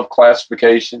 I love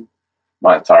classification.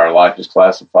 My entire life is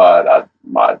classified.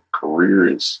 My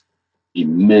career is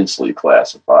immensely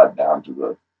classified down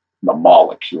to the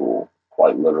molecule,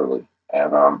 quite literally.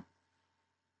 And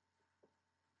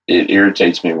it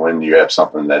irritates me when you have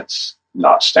something that's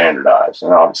not standardized.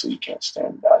 And obviously you can't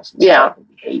standardize this type of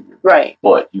behavior. Right.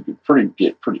 But you could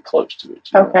get pretty close to it.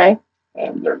 Okay.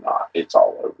 And they're not. It's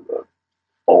all over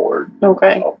board.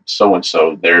 Okay. So and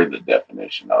so, they're the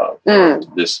definition of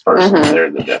this person. Mm-hmm.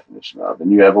 They're the definition of,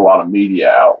 and you have a lot of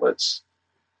media outlets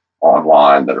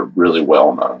online that are really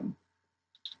well known.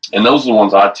 And those are the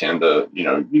ones I tend to,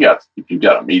 if you've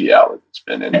got a media outlet that's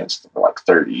been in this for like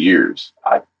 30 years,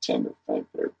 I tend to think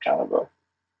they're kind of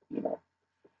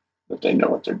that they know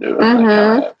what they're doing. Mm-hmm. They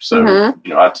kind of have. So,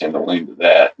 I tend to lean to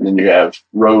that. And then you have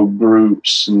rogue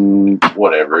groups and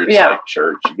whatever. It's like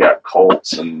church. You got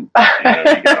cults and,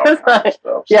 you got all kinds of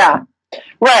stuff. Yeah.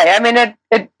 Right. I mean,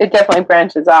 it definitely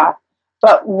branches off.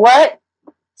 But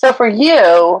so for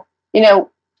you,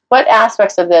 what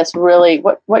aspects of this really,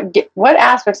 what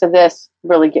aspects of this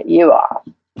really get you off?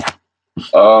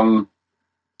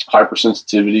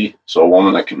 Hypersensitivity. So a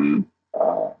woman that can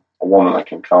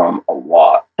come a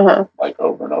lot, like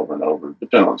over and over and over,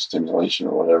 depending on stimulation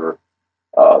or whatever.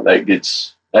 That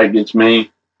gets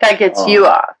me. That gets you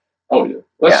off. Oh yeah,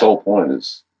 that's the whole point.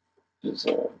 Is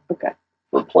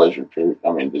for pleasure too.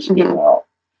 I mean, just getting out.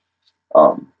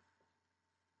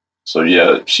 So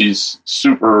yeah, she's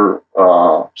super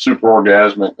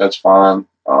orgasmic. That's fine.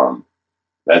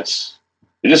 It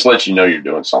just lets you know you're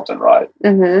doing something right.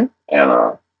 Mm-hmm.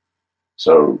 And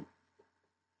so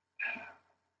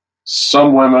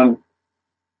some women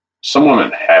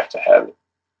have to have it.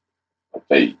 Like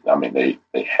they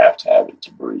have to have it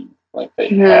to breathe. Like they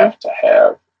have to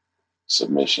have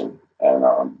submission,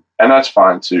 and that's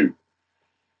fine too.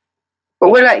 But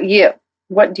what about you?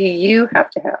 What do you have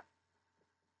to have?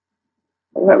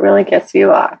 What really gets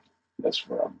you off? That's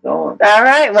where I'm going. All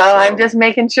right. Well, I'm just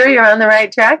making sure you're on the right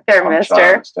track there, I'm mister.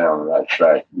 Trying to stay on the right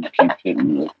track. You keep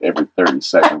hitting me every 30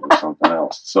 seconds or something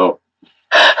else. So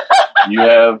you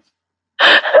have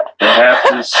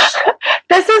this.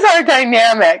 This is our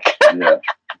dynamic. Yeah. The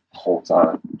whole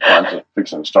time. I'm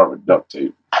fixing to start with duct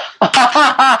tape.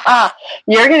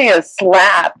 You're going to get a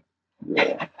slap.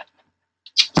 Yeah.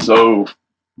 So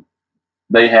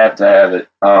they have to have it.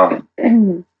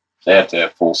 They have to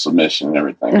have full submission and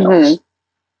everything else.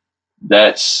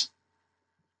 That's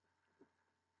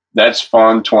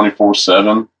fun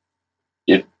 24/7.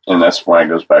 And that's why it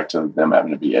goes back to them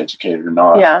having to be educated or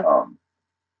not. Yeah.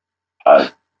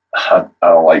 I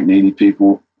don't like needy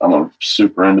people. I'm a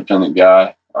super independent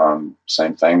guy.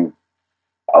 Same thing.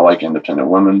 I like independent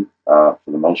women for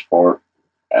the most part,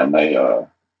 and they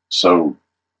so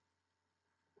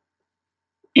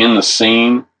in the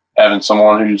scene. Having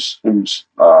someone who's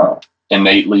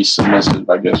innately submissive,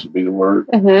 I guess would be the word,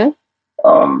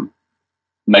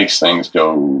 makes things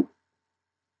go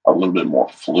a little bit more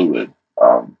fluid.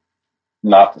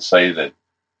 Not to say that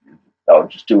I'll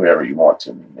just do whatever you want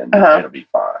to me and it'll be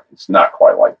fine. It's not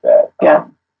quite like that. Yeah.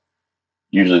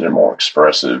 Usually they're more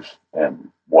expressive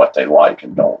in what they like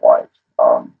and don't like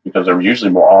because they're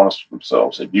usually more honest with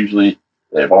themselves.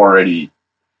 They've already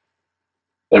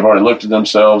looked at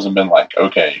themselves and been like,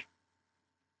 okay,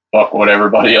 fuck what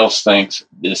everybody else thinks.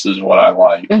 This is what I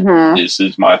like. This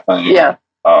is my thing. Yeah.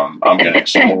 I'm going to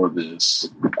explore this.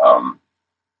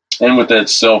 And with that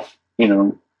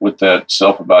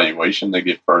self-evaluation, they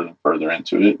get further and further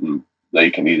into it, and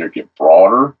they can either get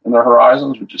broader in their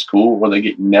horizons, which is cool, or they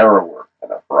get narrower in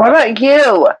their horizons. What about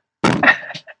you?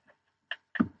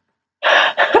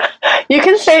 You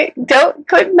can say, don't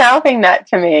quit mouthing that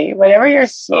to me. Whatever you're...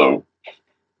 So...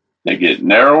 They get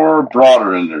narrower or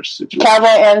broader in their situation. Cowboy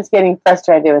Ann's getting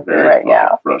frustrated with me right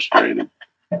now. Frustrated.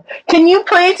 Can you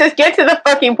please just get to the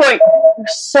fucking point? You're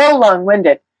so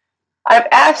long-winded. I've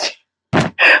asked you,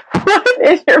 what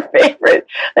is your favorite?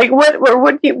 Like,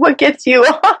 what gets you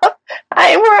off?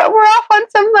 We're off on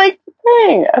some,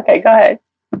 thing. Okay, go ahead.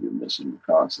 You're missing the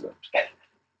concept.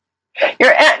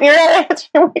 You're not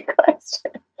answering my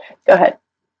question. Go ahead.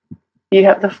 You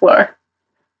have the floor.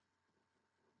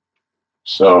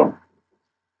 So,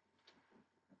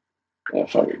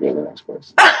 fuck it, go to the next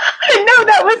place. No,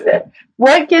 that was it.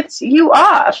 What gets you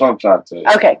off? That's what I'm trying to tell you.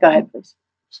 Okay, go ahead, please.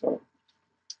 So,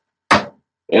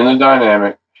 in the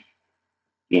dynamic,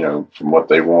 from what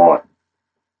they want,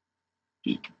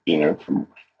 I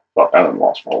done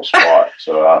lost my whole spot.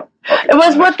 So, it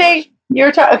was what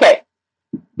you're talking, okay.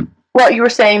 Well, you were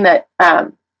saying that, I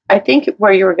think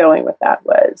where you were going with that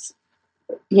was,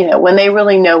 when they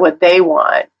really know what they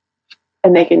want,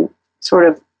 and they can sort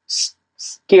of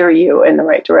steer you in the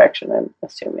right direction, I'm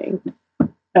assuming.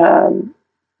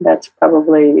 That's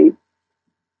probably...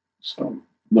 So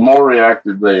the more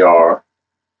reactive they are,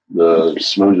 the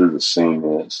smoother the scene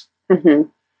is. Mm-hmm.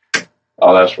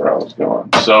 Oh, that's where I was going.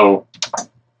 So...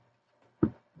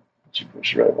 Did you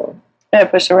push the red one? Did I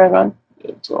push the red one?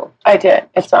 Yeah, it's off. I did.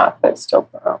 It's off, but it's still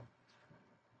on.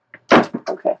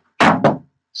 Okay.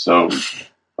 So...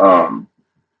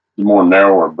 the more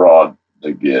narrow or broad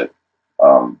they get.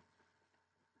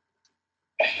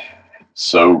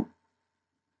 So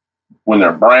when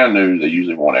they're brand new, they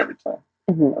usually want everything.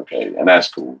 Mm-hmm. Okay, and that's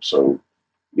cool. So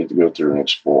you get to go through and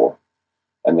explore.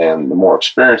 And then the more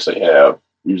experience they have,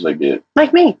 usually get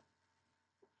like me.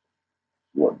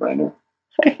 What, brand new?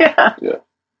 Yeah. Yeah.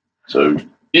 So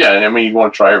yeah, and I mean, you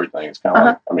want to try everything. It's kind of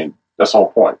like, I mean, that's the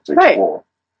whole point, to explore. Right.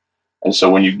 And so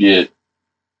when you get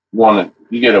a woman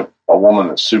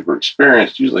that's super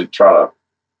experienced, usually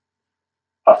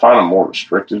I find them more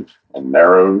restrictive and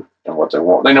narrow in what they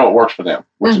want. They know it works for them,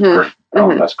 which is great.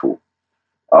 That's cool.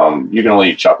 You can only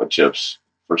eat chocolate chips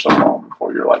for so long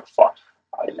before you're like, fuck,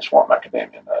 I just want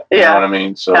macadamia nut. You know what I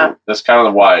mean? So that's kind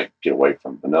of why I get away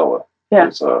from vanilla. Yeah.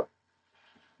 It's,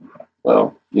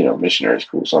 well, missionary's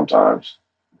cool sometimes,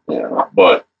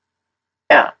 but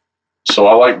yeah. So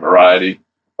I like variety,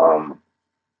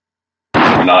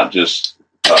 not just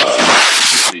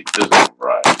the physical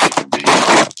variety. It can be,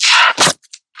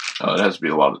 it has to be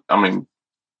a lot of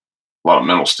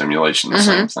mental stimulation, the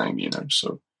same thing,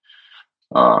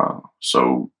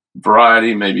 So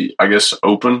variety, maybe, I guess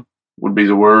open would be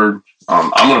the word. I'm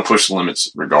going to push the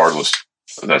limits regardless.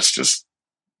 That's just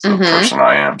the person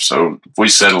I am. So if we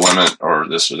set a limit or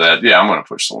this or that, I'm going to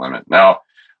push the limit. Now,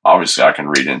 obviously I can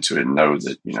read into it and know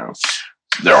that,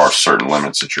 there are certain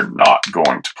limits that you're not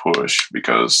going to push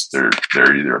because they're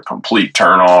either a complete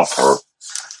turnoff or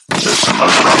there's some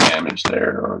emotional damage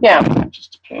there. Or it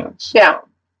just depends. Yeah.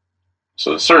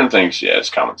 So certain things, it's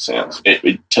common sense.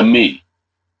 To me,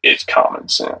 it's common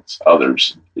sense.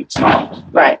 Others, it's not.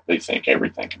 They think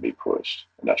everything can be pushed,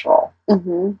 and that's wrong.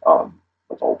 Mm-hmm.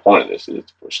 But the whole point of this is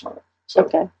to push limits.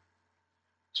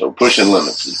 So pushing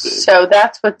limits is big. So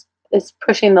that's what is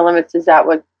pushing the limits. Is that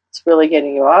what's really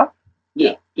getting you off?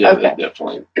 Yeah. That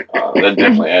definitely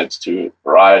adds to it.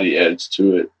 Variety adds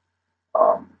to it.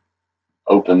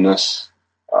 Openness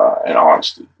and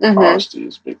honesty. Honesty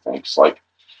is a big thing. It's like,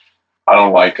 I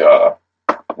don't like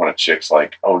when a chick's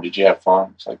like, "Oh, did you have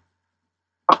fun?" It's like,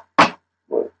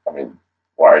 what? I mean,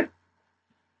 why?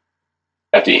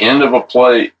 At the end of a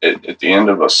play, at the end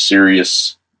of a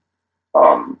serious,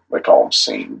 they call them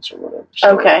scenes or whatever.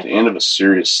 So at the end of a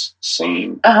serious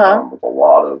scene with a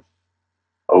lot of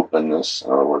openness, in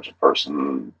other words, a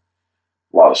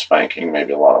lot of spanking,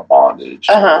 maybe a lot of bondage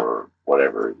or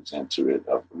whatever is into it,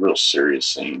 a real serious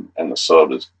scene, and the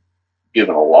sub is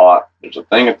given a lot. There's a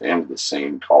thing at the end of the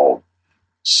scene called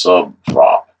sub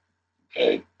drop.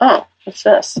 Okay. Oh, what's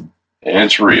this? And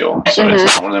it's real. So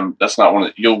it's not one of them. That's not one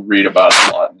that you'll read about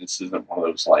a lot. And this isn't one of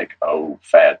those like,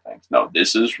 fad things. No,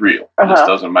 this is real. This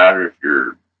doesn't matter if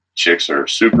your chicks are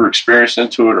super experienced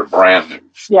into it or brand new.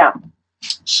 Yeah.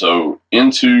 So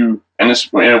and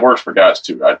it works for guys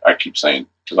too. I keep saying,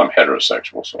 because I'm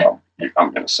heterosexual, so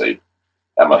I'm going to say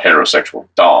I'm a heterosexual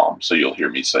dom. So you'll hear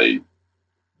me say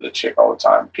the chick all the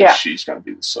time because she's going to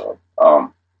be the sub.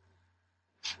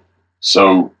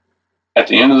 So at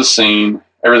the end of the scene,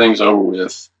 everything's over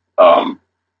with. The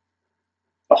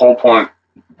whole point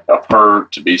of her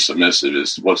to be submissive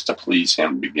was to please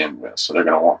him to begin with. So they're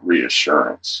going to want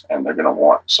reassurance, and they're going to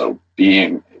want, so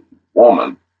being a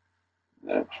woman,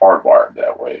 and hardwired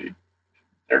that way,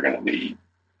 they're going to need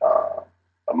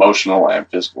emotional and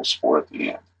physical support at the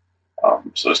end.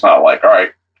 So it's not like, all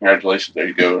right, congratulations, there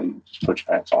you go, and just put your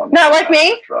pants on. Not like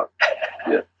me.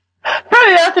 Yeah.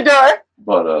 Running out the door.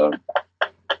 But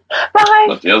bye.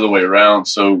 But the other way around.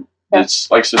 So it's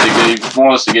like I said, they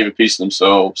gave a piece of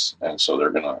themselves, and so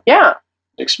they're gonna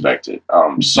expect it.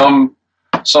 Some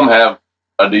have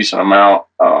a decent amount.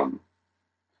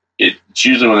 It's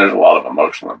usually when there's a lot of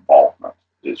emotional involvement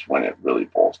is when it really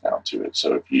boils down to it.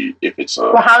 So if it's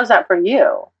a how is that for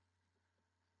you?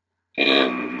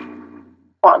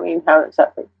 How is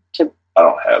that for you? I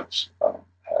don't have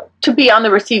to be on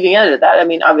the receiving end of that. I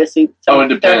mean, obviously, it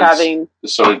depends. They're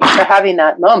having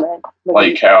that moment. What do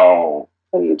you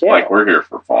do? Like, we're here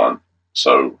for fun,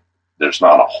 so there's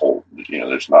not a whole.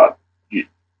 There's not.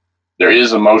 There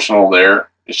is emotional there.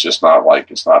 It's not like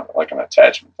an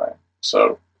attachment thing.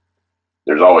 So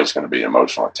there's always going to be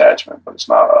emotional attachment, but it's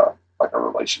not like a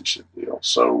relationship deal.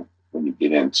 So when you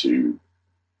get into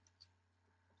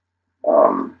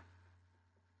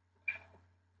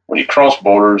when you cross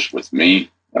borders with me,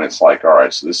 and it's like, all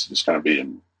right, so this is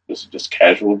just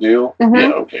casual deal. Mm-hmm.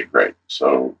 Yeah, okay, great.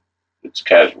 So it's a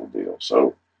casual deal.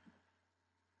 So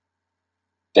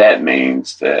that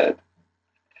means that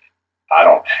I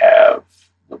don't have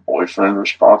the boyfriend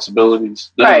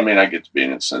responsibilities. Doesn't mean I get to be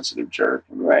an insensitive jerk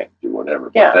and do whatever.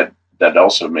 But that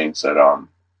also means that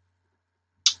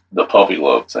the puppy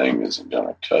love thing isn't going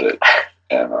to cut it.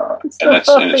 and So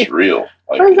it's real.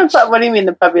 Like, what do you mean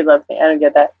the puppy love thing? I don't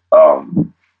get that.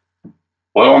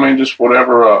 Well, I mean, just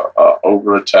whatever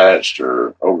over-attached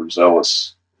or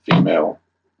overzealous female,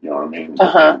 you know what I mean?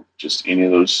 Just any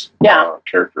of those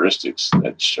characteristics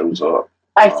that shows up.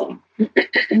 I see.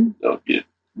 They'll get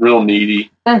real needy.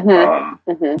 And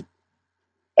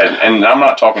I'm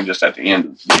not talking just at the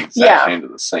end, the exact end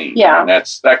of the scene. Yeah. I mean,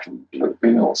 that can be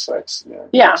vanilla sex. You know,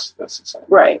 that's the same.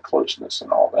 Right. Closeness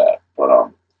and all that.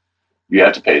 But you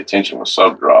have to pay attention with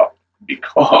sub drop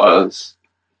because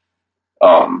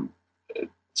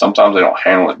sometimes they don't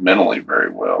handle it mentally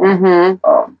very well.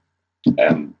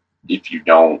 And if you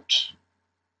don't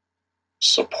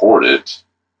support it,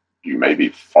 you may be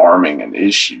farming an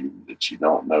issue that you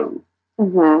don't know.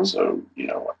 So, you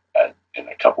know, in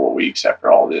a couple of weeks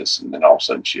after all this, and then all of a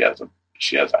sudden she has an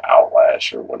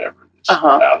outlash or whatever.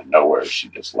 Out of nowhere, she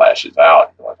just lashes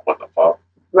out. You're like, what the fuck?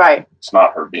 Right. It's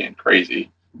not her being crazy.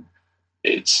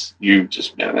 It's you've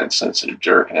just been an insensitive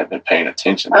jerk and have been paying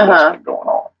attention to what's been going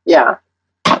on. Yeah.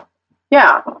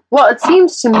 Yeah. Well, it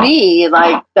seems to me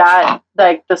like that,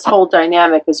 like this whole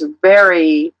dynamic is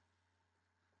very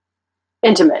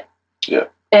intimate. Yeah.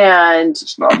 And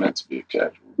it's not meant to be a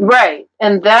casual. Right.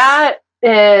 And that's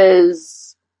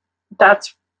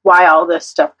why all this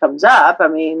stuff comes up. I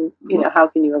mean, you know, how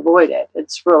can you avoid it?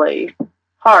 It's really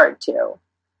hard to.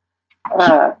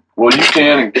 Well, you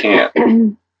can and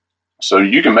can't. So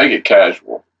you can make it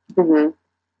casual.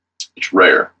 It's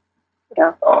rare.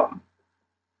 Yeah.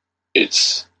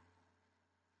 It's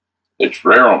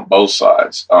rare on both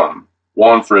sides.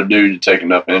 One, for a dude to take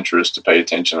enough interest to pay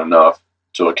attention enough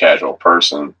to a casual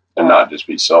person and not just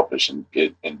be selfish and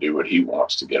do what he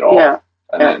wants to get off. Yeah.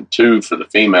 And then two, for the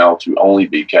female to only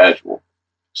be casual.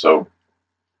 So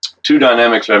two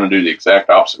dynamics having to do the exact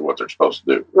opposite of what they're supposed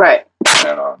to do. Right.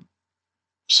 And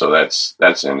so that's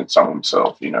in its own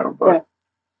self, you know. But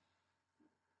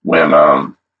when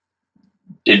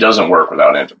it doesn't work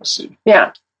without intimacy.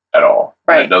 Yeah. At all.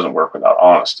 Right. And it doesn't work without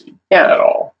honesty. Yeah. At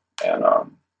all. And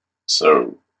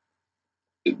so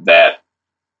that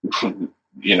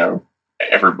you know,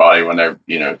 everybody when they're,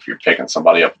 you know, if you're picking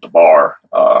somebody up at the bar,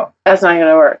 that's not going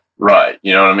to work. Right.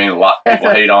 You know what I mean? A lot of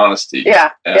people hate honesty.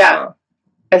 Yeah. And,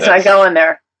 it's not going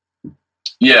there.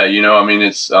 Yeah. You know, I mean,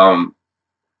 it's,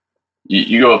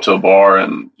 you go up to a bar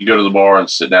and you go to the bar and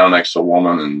sit down next to a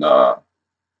woman and,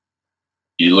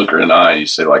 you look her in the eye and you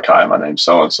say like, hi, my name's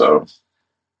so-and-so.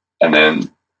 And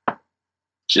then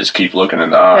just keep looking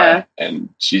in the eye and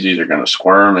she's either going to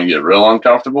squirm and get real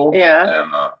uncomfortable. Yeah.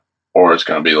 And, or it's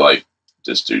going to be like,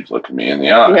 this dude's looking me in the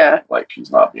eye. Yeah. Like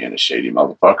he's not being a shady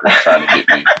motherfucker trying to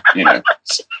get me, you know,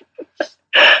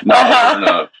 not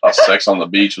having a sex on the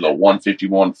beach with a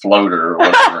 151 floater or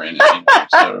whatever in it. You know,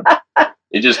 so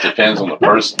it just depends on the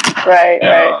person. Right.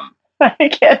 I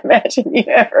can't imagine you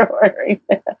ever ordering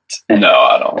that. No,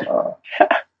 I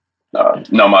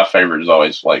don't. No, my favorite is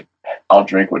always like, I'll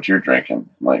drink what you're drinking.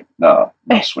 I'm like, no,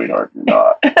 sweetheart, you're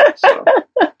not. So,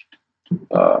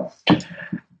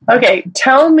 okay,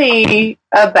 tell me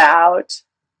about,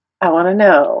 I want to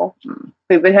know,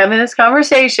 we've been having this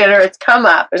conversation, or it's come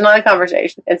up. It's not a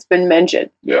conversation. It's been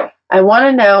mentioned. Yeah. I want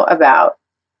to know about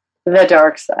the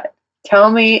dark side.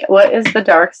 Tell me, what is the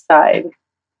dark side?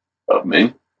 Of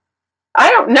me? I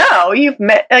don't know. You've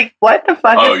met, like, what the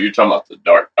fuck? Oh, you're talking about the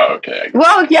dark. Oh, okay.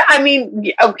 Well, yeah, I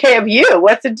mean, okay, of you.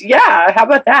 What's it? Yeah, how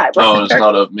about that? No, it's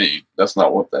not of me. That's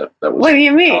not what that was. What do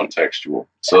you mean? Contextual.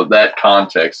 So that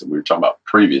context that we were talking about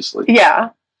previously.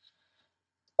 Yeah.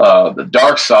 The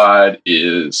dark side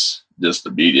is just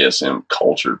the BDSM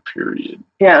culture, period.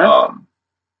 Yeah.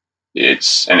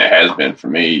 And it has been for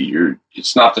me.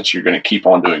 It's not that you're going to keep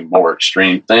on doing more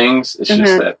extreme things. It's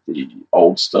just that the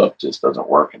old stuff just doesn't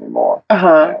work anymore.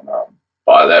 And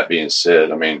by that being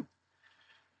said, I mean,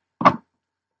 I'm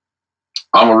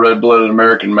a red-blooded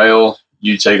American male.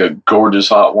 You take a gorgeous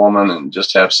hot woman and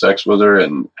just have sex with her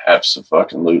and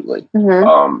abso-fucking-lutely.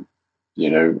 You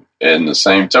know, in the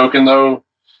same token, though,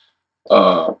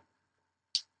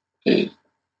 get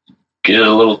it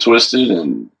a little twisted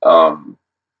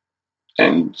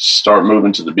and start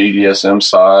moving to the BDSM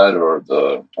side or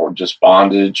just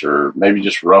bondage or maybe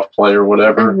just rough play or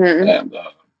whatever. And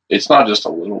it's not just a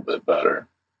little bit better.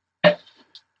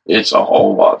 It's a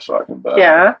whole lot fucking better.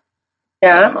 Yeah.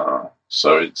 And,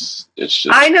 so it's just.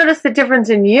 I noticed the difference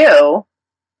in you.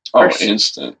 Oh,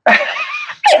 instant. I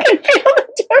can feel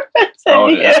the difference in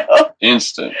you.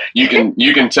 Instant.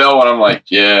 You can tell when I'm like,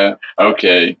 yeah,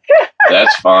 okay,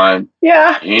 that's fine.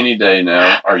 Yeah. Any day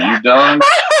now. Are you done?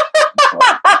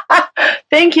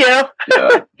 Thank you.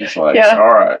 Yeah. It's like,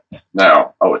 all right.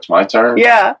 Now, it's my turn?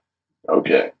 Yeah.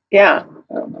 Okay. Yeah.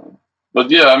 But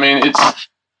yeah, I mean, it's,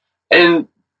 and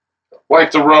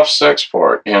like the rough sex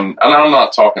part, and I'm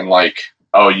not talking like,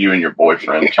 oh, you and your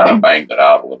boyfriend kind of banged it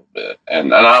out a little bit.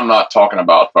 And I'm not talking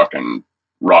about fucking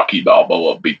Rocky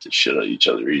Balboa beat the shit out of each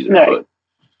other either. Right.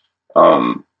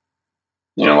 But,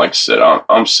 you know, like I said,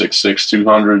 I'm 6'6",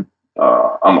 200.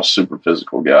 I'm a super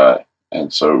physical guy.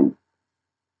 And so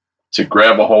to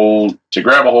grab a hold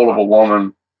of a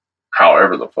woman,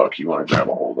 however the fuck you want to grab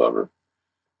a hold of her,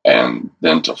 and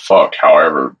then to fuck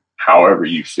however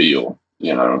you feel,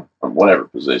 you know, from whatever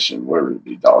position, whether it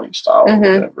be doggy style or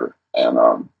whatever. And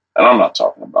I'm not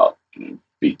talking about, you know,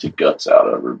 beat the guts out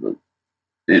of her, but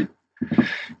it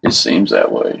seems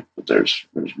that way. But there's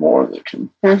more that can.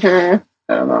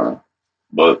 And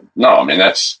but no, I mean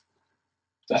that's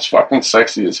fucking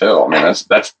sexy as hell. I mean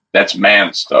that's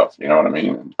man stuff. You know what I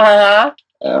mean? And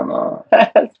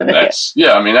that's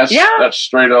I mean that's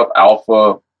straight up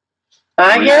alpha.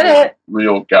 I get it.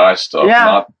 Real guy stuff.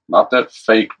 Yeah. Not that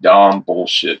fake Dom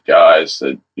bullshit guys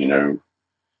that, you know.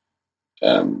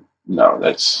 And no,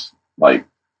 that's like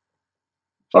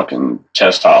fucking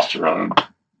testosterone.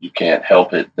 You can't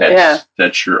help it.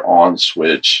 That's your on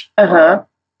switch.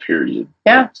 Period.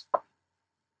 Yeah.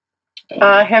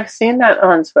 I have seen that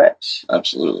on switch.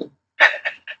 Absolutely.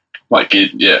 Like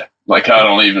it, yeah. Like I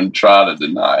don't even try to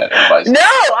deny it. No,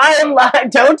 I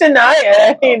don't deny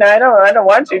it. I mean, I don't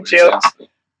want you to.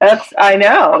 I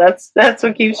know. That's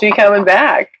what keeps me coming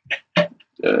back. Yeah,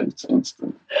 it's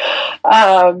instant.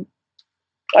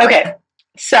 Okay,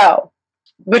 so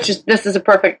this is a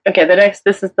perfect. Okay,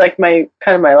 this is like my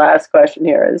last question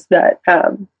here is that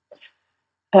I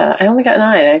only got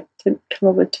 9. I didn't come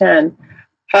up with 10.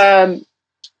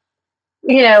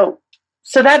 You know,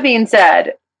 so that being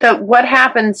said, what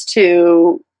happens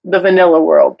to the vanilla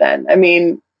world then? I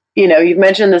mean, you know, you've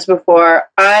mentioned this before.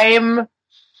 I'm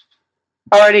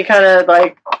already kind of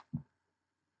like,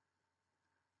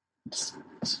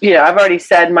 you know, I've already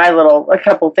said a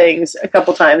couple things a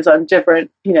couple times on different,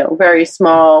 you know, very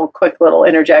small, quick little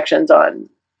interjections on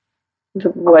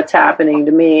what's happening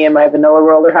to me in my vanilla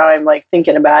world or how I'm like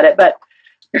thinking about it. But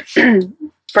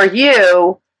for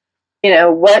you, you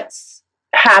know, what's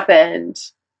happened?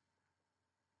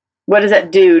 What does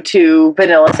that do to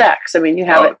vanilla sex? I mean, you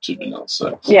have it to vanilla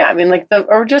sex. Yeah, I mean, like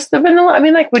just the vanilla. I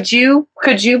mean, like, could you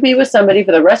be with somebody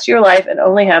for the rest of your life and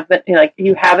only have it, you know, like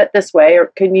you have it this way, or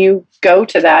can you go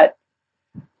to that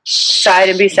side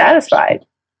and be satisfied?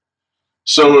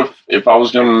 So if I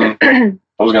was gonna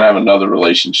have another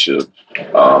relationship,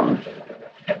 of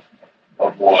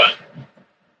what?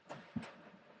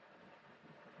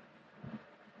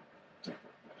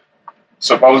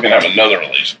 So if I was gonna have another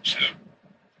relationship.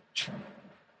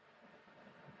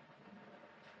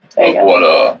 Of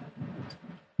what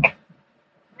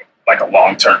like a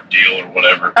long-term deal or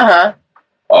whatever.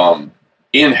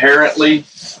 Inherently,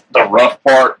 the rough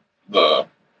part,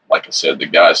 like I said, the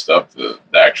guy stuff, the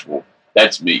actual,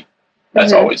 that's me.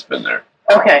 That's always been there.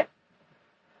 Okay.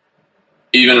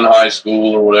 Even in high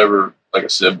school or whatever, like I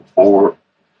said before,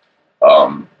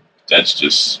 that's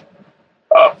just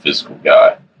a physical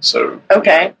guy. So you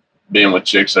know, being with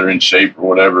chicks that are in shape or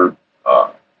whatever,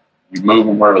 you move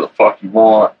them wherever the fuck you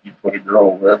want. You put a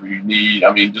girl wherever you need.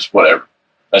 I mean, just whatever.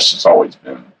 That's just always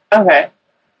been. Okay.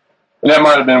 And that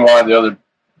might have been why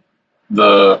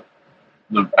the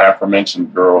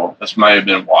aforementioned girl, this may have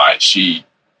been why she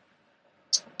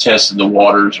tested the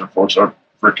waters or for sort of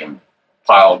freaking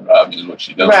pile driving is what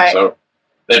she does. Right. So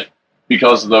that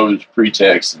because of those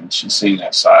pretexts and she's seen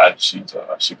that side, she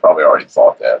probably already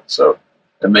thought that. So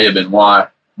it may have been why.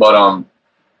 But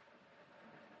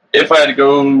if I had to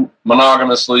go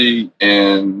monogamously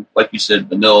and, like you said,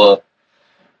 vanilla,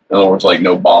 in other words, like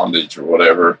no bondage or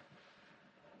whatever,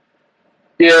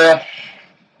 yeah,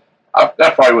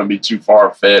 that probably wouldn't be too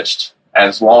far-fetched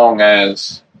as long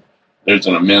as there's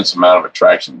an immense amount of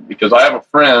attraction. Because I have a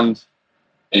friend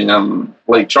in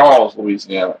Lake Charles,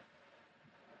 Louisiana,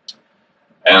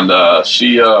 and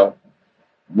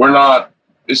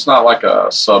it's not like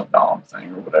a sub-dom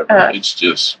thing or whatever. It's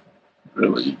just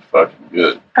really fucking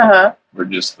good. We're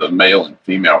just the male and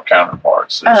female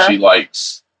counterparts. So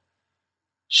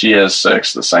she has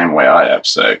sex the same way I have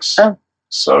sex.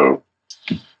 So,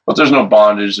 but there's no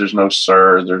bondage, there's no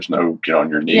sir, there's no get on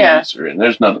your knees, and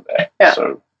there's none of that. Yeah.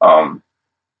 So,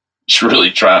 it's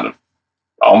really trying to,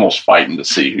 almost fighting to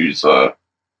see who's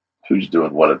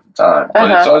doing what at the time.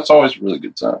 But it's always a really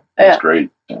good time. It's great.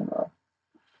 And,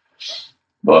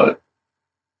 but,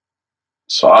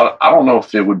 so I don't know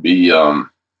if it would be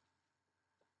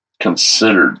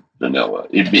considered vanilla.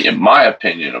 It'd be, in my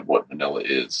opinion of what vanilla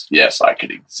is, yes, I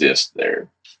could exist there.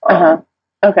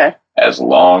 Okay. as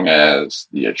long as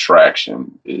the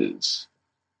attraction is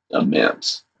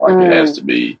immense. Like it has to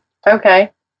be.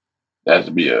 Okay. There has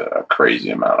to be a crazy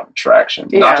amount of attraction.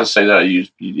 Yeah. Not to say that I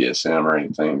use BDSM or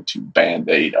anything to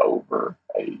band-aid over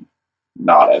a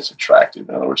not as attractive.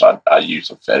 In other words, I use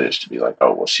a fetish to be like,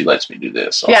 oh, well, she lets me do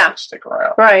this, so I'm going to stick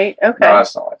around. Right, okay. No,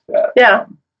 that's not like that. Yeah.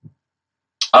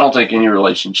 I don't think any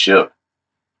relationship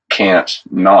can't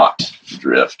not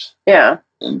drift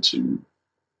into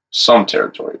some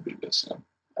territory of BDSM.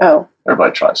 Oh.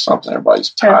 Everybody tries something.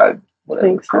 Everybody's tied,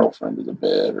 whatever, girlfriend to the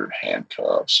bed or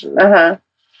handcuffs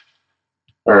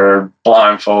or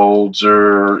blindfolds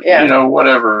or, you know,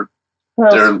 whatever.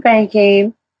 Well,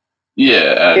 spanking.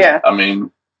 Yeah. I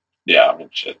mean,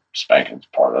 shit, spanking's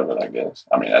part of it, I guess.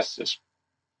 I mean, that's just,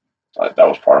 that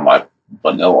was part of my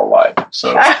vanilla life.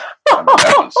 So, I mean,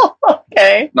 that was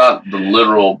not the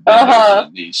literal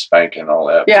knee spanking and all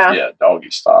that, but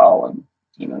doggy style and,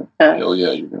 you know, hell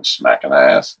yeah, you're going to smack an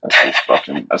ass.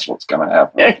 That's what's going to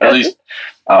happen. At least,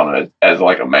 I don't know, as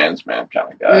like a man's man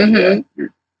kind of guy,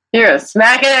 you're a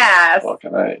smacking ass.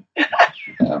 Fucking A.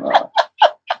 And,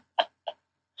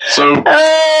 so,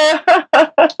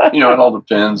 you know, it all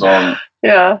depends on.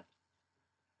 Yeah.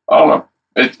 I don't know.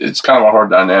 It's kind of a hard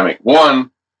dynamic.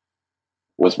 One,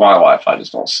 with my life, I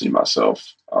just don't see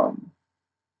myself.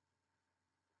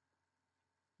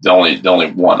 The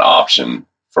only one option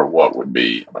for what would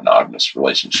be a monogamous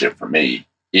relationship for me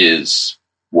is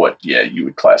what, you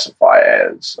would classify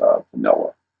as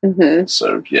vanilla. Mm-hmm.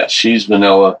 So, she's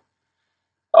vanilla,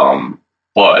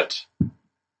 but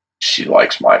she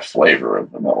likes my flavor of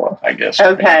vanilla, I guess.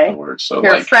 Okay. So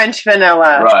you're like, French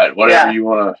vanilla. Right. Whatever you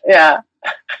want to. Yeah.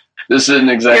 This isn't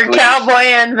exactly. You're cowboy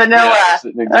and vanilla. Yeah, this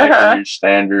isn't exactly your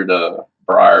standard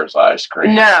Breyers ice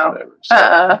cream. No. Or whatever.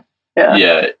 So,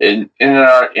 yeah. And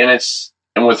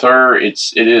with her,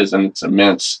 it's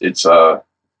immense. It's a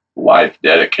life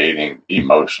dedicating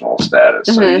emotional status.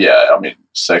 Mm-hmm. So I mean,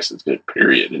 sex is good,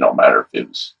 period. It don't matter if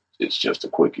it's just a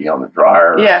quickie on the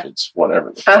dryer or if it's whatever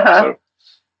the fuck. So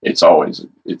it's always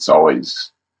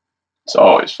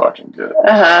fucking good.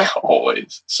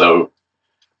 Always. So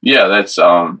that's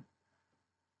I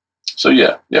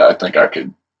think I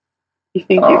could. You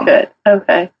think you could?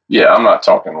 Okay. Yeah, I'm not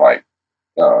talking like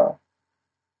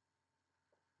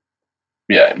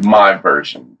my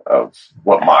version of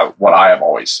what I have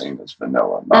always seen as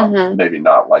vanilla. Maybe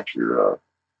not like your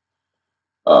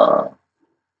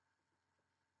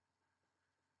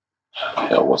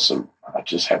I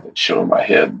just had that show in my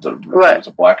head. It was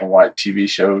a black and white TV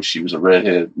show. She was a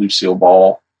redhead, Lucille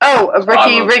Ball. Oh,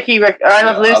 Ricky. I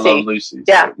Love Lucy. I Love Lucy.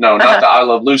 Yeah. So, no, not the I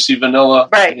Love Lucy vanilla.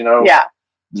 Right. You know. Yeah.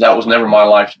 That was never my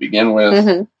life to begin with.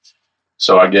 Mm-hmm.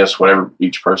 So I guess whatever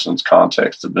each person's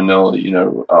context of vanilla, you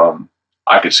know,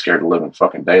 I could scare the living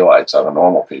fucking daylights out of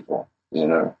normal people, you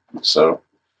know. So,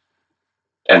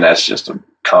 and that's just a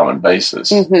common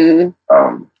basis. Mm-hmm.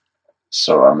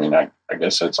 So I mean, I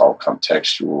guess that's all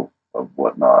contextual of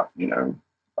whatnot, you know.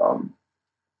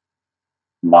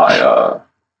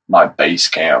 My base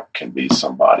camp can be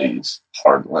somebody's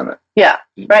hard limit. Yeah.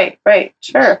 Right. Right.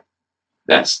 Sure.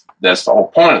 That's the whole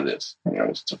point of this, you know,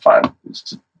 is to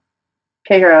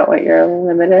figure out what your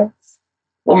limit is.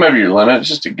 Well, maybe your limit is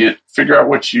just to figure out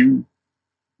what you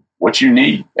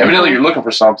need. Evidently, you're looking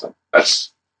for something.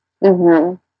 That's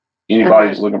anybody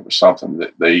who's looking for something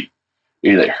that they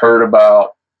heard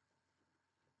about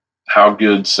how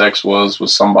good sex was with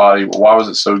somebody. Well, why was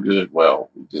it so good? Well,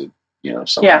 we did, you know,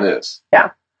 some of this.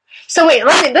 Yeah. So wait,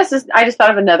 I just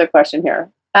thought of another question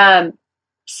here.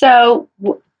 So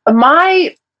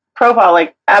my profile,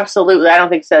 like, absolutely, I don't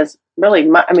think says really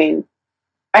much. I mean,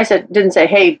 didn't say,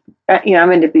 hey, you know,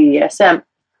 I'm into BDSM.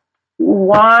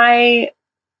 Why?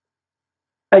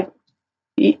 Like,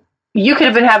 you could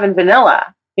have been having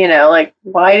vanilla, you know, like,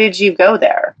 why did you go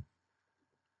there?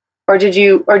 Or did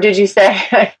you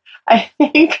say, I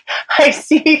think I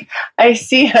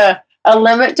see a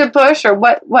limit to push, or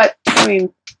what, I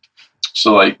mean.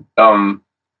 So like, so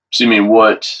you mean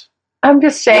what? I'm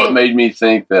just saying. What made me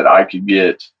think that I could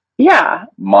get get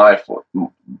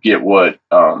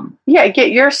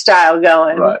your style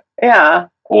going. Right. Yeah.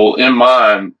 Well, in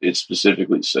mine, it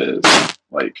specifically says,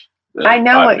 like, I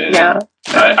know it. Yeah.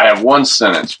 I have one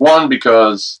sentence.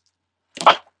 Because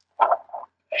I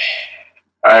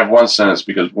don't want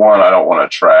to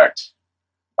attract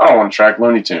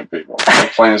Looney Tune people.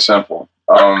 Like, plain and simple.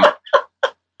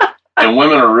 And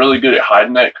women are really good at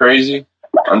hiding that crazy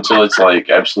until it's like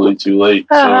absolutely too late.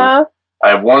 So I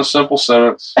have one simple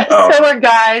sentence. So are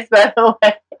guys, by the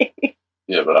way.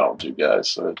 Yeah, but I don't do guys,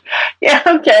 so Yeah,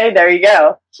 okay, there you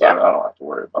go. so Yeah. I don't have to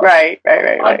worry about Right.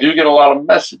 it. I do get a lot of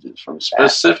messages from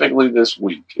specifically this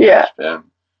week. Yeah. It's been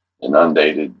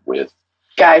inundated with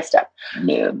guy stuff.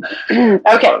 men.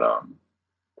 Okay.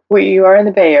 But, you are in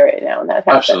the Bay Area now, and that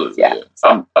happens. absolutely. Yeah.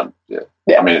 So,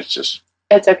 Yeah. I mean, it's just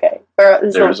It's okay.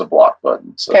 there's a block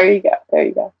button. So There you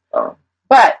go.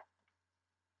 But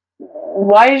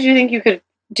why did you think you could?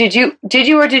 Did you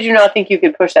or did you not think you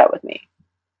could push that with me?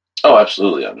 oh,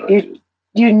 absolutely. I know I did.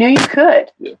 You knew you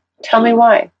could. Yeah. Tell me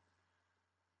why.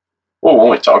 Well, one,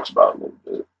 we talked about it a little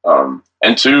bit.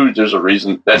 And two, there's a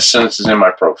reason that sentence is in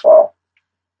my profile.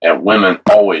 And women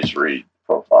always read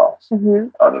profiles.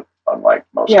 Mm-hmm. Unlike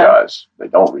most guys, they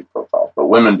don't read profiles. But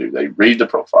women do. They read the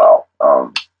profile.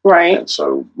 Right. And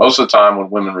so most of the time when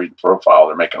women read the profile,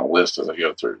 they're making a list as they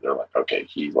go through. They're like, okay,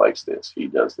 he likes this. He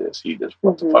does this. He does.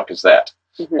 What the fuck is that?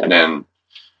 Mm-hmm. And then,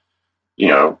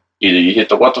 either you hit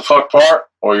the what the fuck part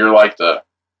or you're like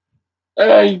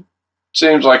he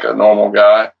seems like a normal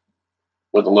guy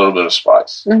with a little bit of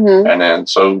spice. Mm-hmm. And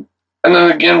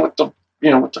then again with the,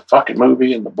 with the fucking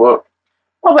movie and the book.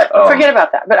 Oh, but forget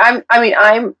about that. But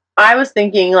I was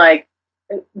thinking like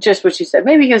just what you said.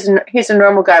 Maybe he's a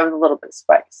normal guy with a little bit of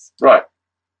spice. Right.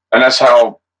 And that's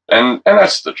how, and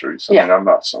that's the truth. I mean, I'm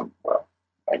not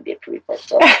I get pretty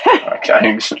fucked up. I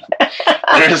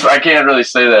can't really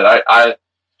say that.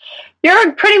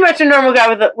 You're pretty much a normal guy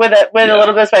with a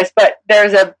little bit of spice, but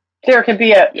there's a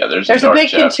big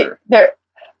chapter. there.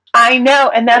 I know,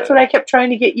 and that's what I kept trying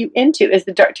to get you into is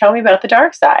the dark. Tell me about the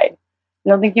dark side. I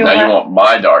don't think you. Now you want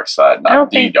my dark side, not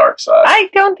the dark side. I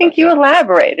don't think you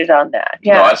elaborated on that.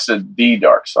 Yeah. No, I said the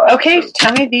dark side. Okay,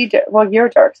 tell me your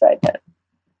dark side then.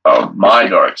 My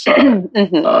dark side.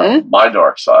 Mm-hmm. My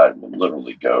dark side will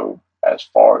literally go as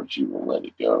far as you will let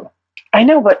it go. I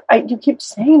know, but you keep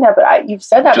saying that, but you've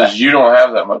said that. Because you don't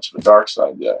have that much of a dark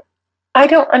side yet. I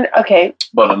don't. Okay.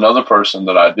 But another person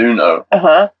that I do know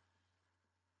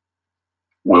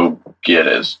will get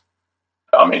as.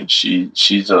 I mean,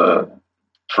 she's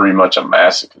pretty much a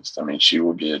masochist. I mean,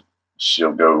 she'll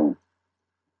go.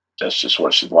 That's just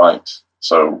what she likes.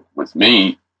 So with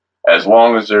me, as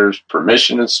long as there's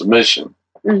permission and submission,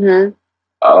 I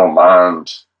don't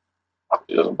mind.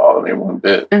 It doesn't bother me one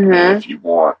bit. Mm-hmm. I mean, if you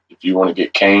want to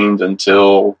get caned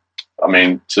until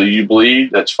you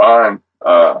bleed, that's fine.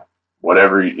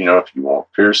 Whatever, if you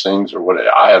want piercings or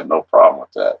whatever, I have no problem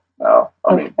with that. Now,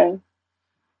 I mean,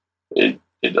 it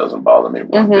doesn't bother me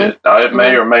one bit. Now, it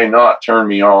may or may not turn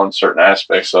me on certain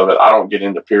aspects of it. I don't get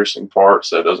into piercing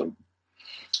parts.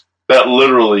 That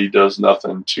literally does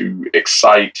nothing to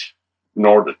excite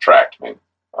nor detract me.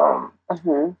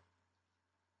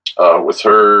 With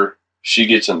her, she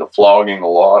gets into flogging a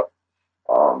lot,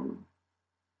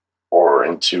 or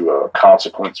into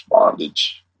consequence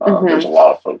bondage. There's a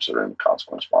lot of folks that are into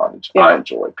consequence bondage. Yeah. I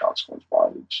enjoy consequence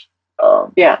bondage. I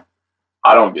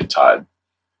don't get tied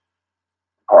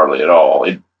hardly at all.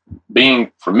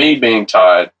 Being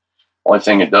tied, only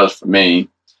thing it does for me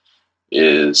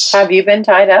is. Have you been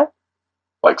tied up?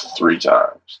 Like 3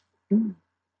 times,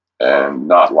 and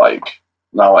not like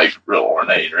real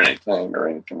ornate or anything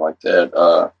like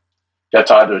that. Got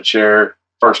tied to a chair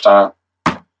first time,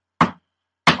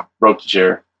 broke the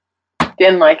chair.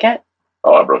 Didn't like it?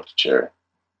 Oh, I broke the chair.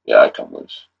 Yeah, I come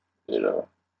loose.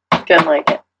 Didn't like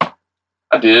it.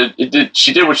 I did. It did.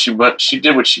 She did what she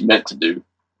meant to do,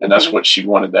 and that's what she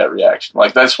wanted. That reaction,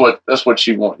 like that's what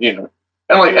she wanted.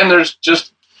 And there's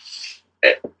just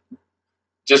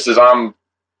as I'm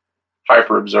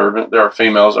hyper observant, there are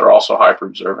females that are also hyper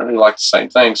observant who like the same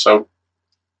thing. So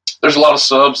there's a lot of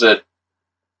subs that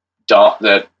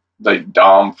they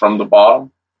dom from the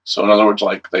bottom. So in other words,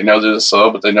 like they know they're the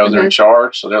sub, but they know they're in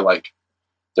charge. So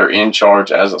they're in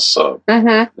charge as a sub.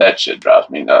 That shit drives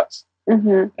me nuts.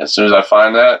 As soon as I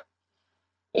find that,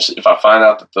 if I find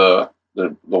out that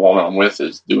the woman I'm with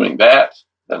is doing that,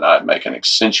 then I make an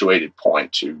accentuated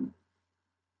point to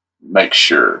make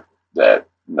sure that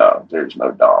no, there's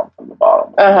no dom from the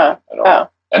bottom at all. Oh,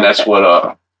 and that's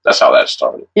that's how that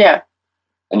started. Yeah.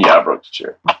 And I broke the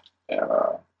chair. And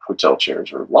hotel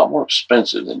chairs are a lot more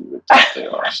expensive than you would think they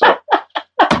are. So,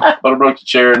 but I broke the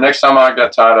chair. Next time I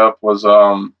got tied up was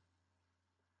who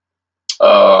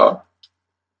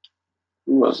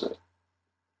was it?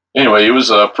 Anyway, it was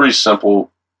a pretty simple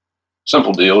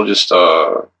deal. Just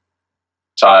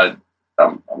tied.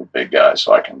 I'm a big guy,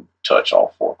 so I can touch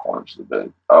all 4 corners of the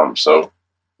bed. So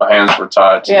my hands were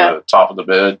tied to the top of the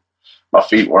bed. My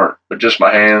feet weren't, but just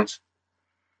my hands.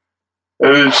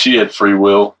 And she had free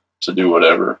will to do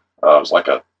whatever. It was like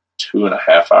a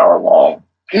 2.5 hour long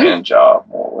hand job,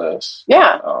 more or less.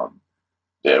 Yeah.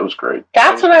 Yeah, it was great.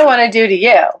 That's what I want to do to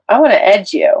you. I want to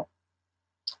edge you.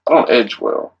 I don't edge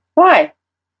well. Why?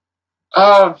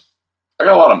 I got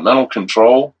a lot of mental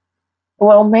control.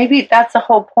 Well, maybe that's the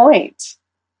whole point.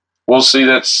 Well, see,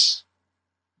 I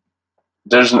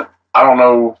don't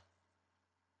know.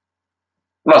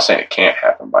 I'm not saying it can't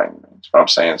happen by any means, but I'm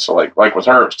saying, so like with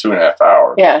her, it was 2.5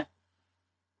 hours. Yeah.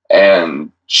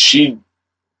 And she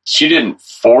didn't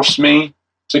force me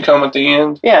to come at the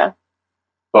end. Yeah.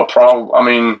 But probably, I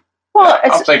mean, well,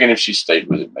 I'm thinking if she stayed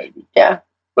with it, maybe. Yeah.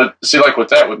 But see, like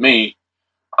with me,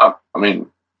 I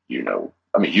mean, you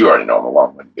already know I'm a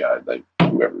long-winded guy. Like,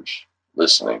 whoever's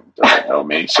listening doesn't know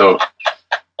me. So,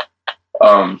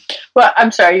 well,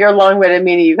 I'm sorry, you're long-winded,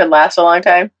 meaning you can last a long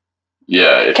time?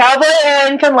 Yeah. Cowboy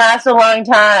Aaron can last a long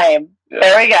time. Yeah.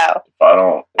 There we go.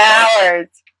 Hours.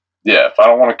 If I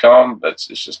don't want to come, it's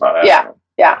just not happening.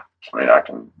 Yeah. I mean, I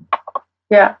can.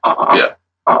 Yeah. Yeah.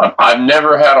 I've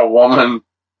never had a woman.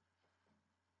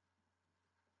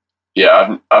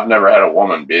 Yeah, I've never had a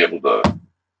woman be able to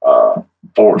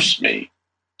force me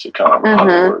to come. In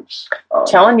other words, I'm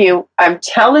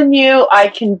telling you, I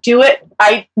can do it.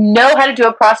 I know how to do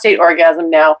a prostate orgasm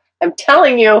now. I'm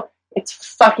telling you, it's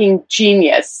fucking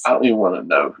genius. I don't even want to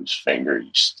know whose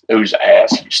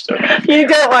ass you stuck. You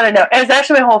don't want to know. And it's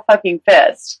actually my whole fucking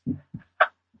fist.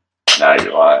 Now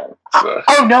you're lying. So.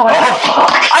 Oh no! I'm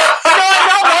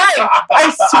not lying. I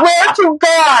swear to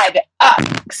God.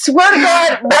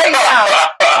 Right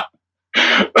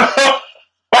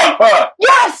now.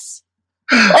 Yes.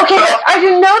 Okay, I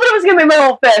didn't know that it was going to be my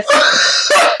whole fist.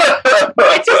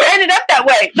 It just ended up that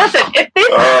way. Listen,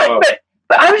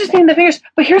 but I was just getting the fingers.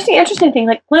 But here's the interesting thing: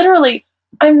 like literally,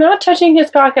 I'm not touching his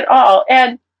cock at all,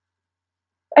 and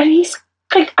he's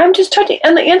like, I'm just touching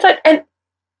on the inside, and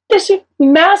this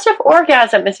massive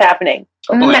orgasm is happening.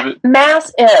 I believe it.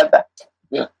 Massive.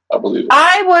 Yeah, I believe it.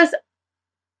 I was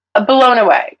blown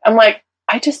away. I'm like,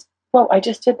 I just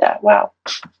did that. Wow.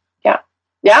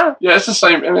 Yeah. Yeah, it's the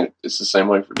same, and it's the same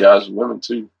way for guys and women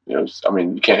too. You know, I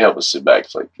mean, you can't help but sit back.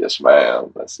 It's like, yes,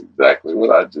 ma'am. That's exactly what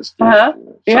I just did. Uh-huh. You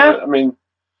know? So, yeah. I mean,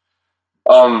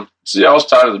 see, I was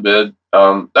tied to the bed.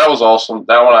 That was awesome.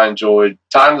 That one I enjoyed.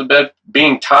 Tying the bed,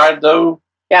 being tied though,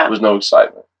 was no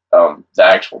excitement. The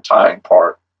actual tying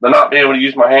part, the not being able to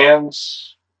use my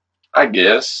hands, I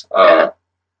guess. I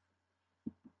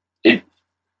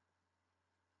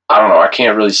don't know. I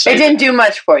can't really say. It didn't do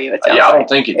much for you. I don't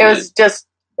think it did. It was just.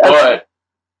 But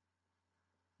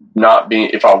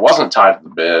if I wasn't tied to the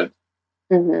bed,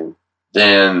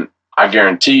 then I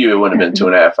guarantee you it wouldn't have been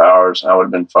 2.5 hours. I would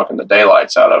have been fucking the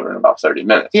daylights out of her in about 30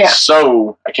 minutes. Yeah.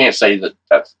 So I can't say that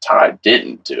the tie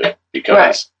didn't do it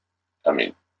because, I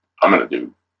mean, I'm going to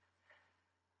do.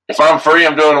 If I'm free,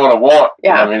 I'm doing what I want.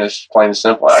 Yeah. I mean, it's plain and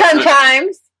simple.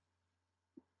 Sometimes.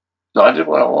 No, I did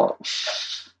what I want.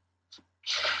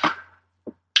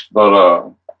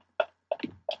 But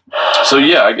so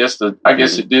yeah, I guess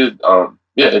it did.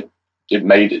 It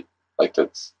made it like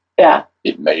that's. Yeah.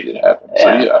 It made it happen. Yeah.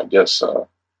 So yeah, I guess.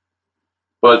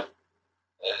 But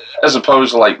as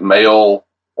opposed to like male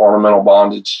ornamental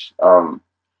bondage, I'm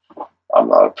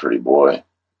not a pretty boy.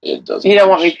 It doesn't. You don't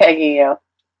want me pegging you.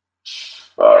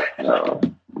 No.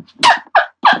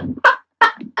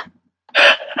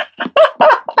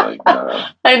 Like, no.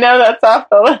 I know that's off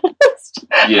the list.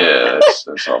 Yes,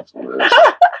 that's off the list.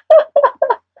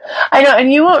 I know,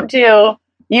 and you won't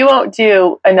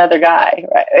do another guy,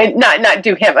 right? Not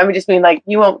do him. I mean, just mean like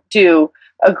you won't do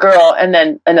a girl and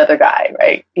then another guy,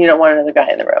 right? You don't want another guy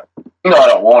in the room. No, I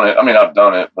don't want it. I mean, I've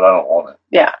done it, but I don't want it.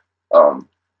 Yeah.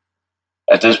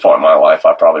 At this point in my life,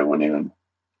 I probably wouldn't even.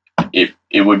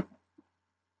 It would.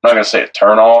 I'm not gonna say a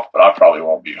turn off, but I probably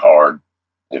won't be hard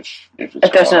if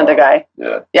there's another guy.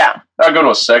 Yeah. I go to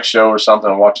a sex show or something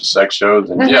and watch a sex show,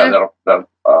 then that'll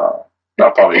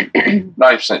probably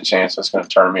 90% chance that's going to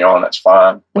turn me on. That's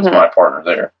fine with my partner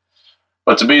there.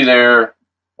 But to be there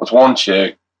with one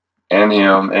chick and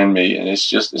him and me, and it's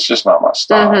just not my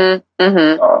style.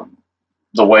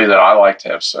 The way that I like to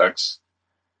have sex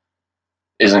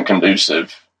isn't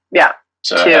conducive. Yeah.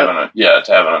 To having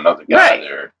another guy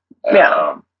there.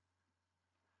 And,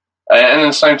 and in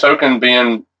the same token,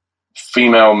 being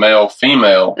female, male,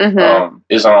 female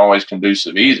isn't always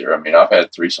conducive either. I mean, I've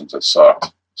had threesomes that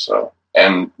sucked. So,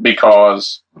 and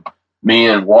because me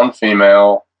and one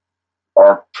female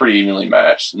are pretty evenly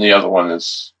matched, and the other one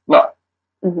is not,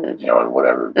 in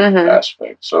whatever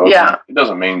aspect. So, it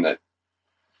doesn't mean that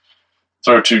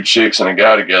throw two chicks and a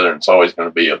guy together, and it's always going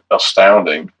to be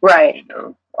astounding. Right.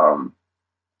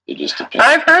 It just depends.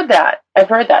 I've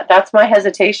heard that. That's my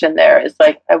hesitation there. Is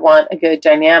like, I want a good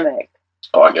dynamic.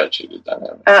 Oh, I got you a good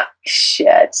dynamic.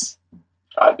 Shit.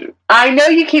 I do. I know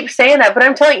you keep saying that, but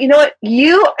I'm telling you, know what?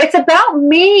 It's about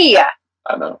me.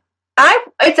 I know. I'm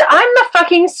the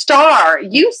fucking star.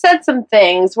 You said some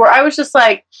things where I was just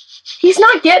like, he's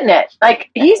not getting it. Like,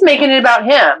 he's making it about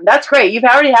him. That's great. You've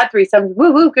already had threesomes.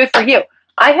 Woo woo, good for you.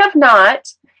 I have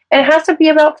not, and it has to be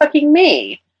about fucking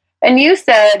me. And you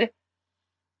said,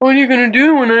 what are you going to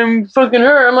do when I'm fucking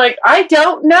her? I'm like, I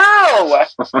don't know.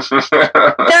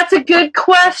 That's a good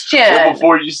question. Well,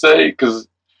 before you say, because,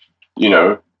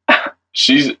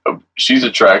 she's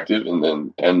attractive,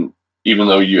 and even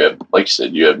though you have, like you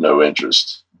said, you have no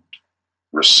interest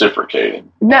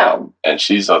reciprocating. No. And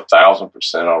she's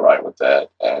 1,000% all right with that.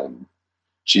 And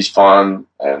she's fun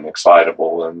and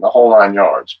excitable and the whole 9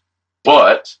 yards.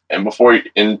 But,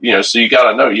 so you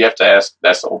got to know, you have to ask,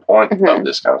 that's the whole point of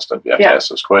this kind of stuff. You have to ask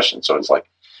those questions. So it's like,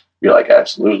 you're like,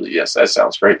 absolutely, yes, that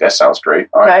sounds great. That sounds great.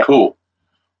 All right, cool.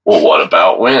 Well, what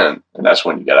about when? And that's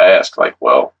when you got to ask, like,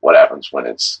 well, what happens when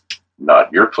it's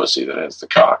not your pussy that has the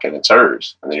cock and it's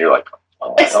hers? And then you're like,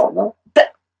 oh, I don't know.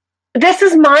 This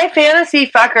is my fantasy,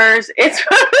 fuckers. It's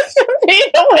supposed to be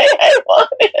the way I want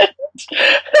it.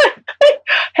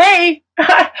 Hey,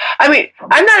 I mean,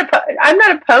 I'm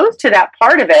not opposed to that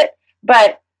part of it,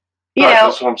 but you know,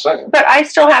 that's what I'm saying. But I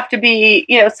still have to be,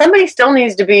 somebody still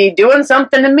needs to be doing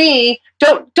something to me.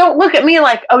 Don't look at me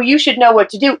like, oh, you should know what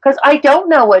to do, because I don't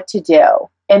know what to do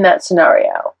in that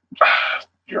scenario.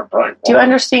 You're a bright woman. Do you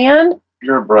understand?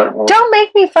 You're a bright woman. Don't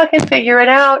make me fucking figure it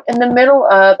out in the middle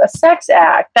of a sex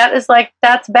act. That's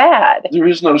bad. There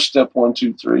is no step 1,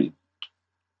 2, 3.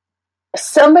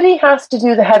 Somebody has to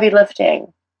do the heavy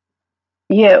lifting.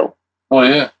 You. Well,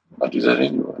 yeah, I'll do that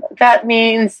anyway. That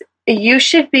means you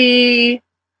should be,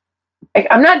 like,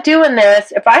 I'm not doing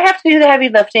this. If I have to do the heavy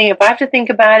lifting, if I have to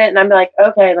think about it, and I'm like,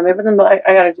 okay, let me put them, I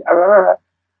gotta do,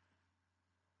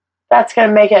 that's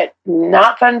gonna make it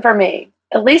not fun for me.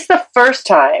 At least the first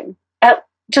time.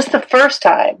 Just the first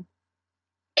time.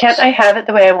 Can't I have it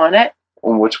the way I want it?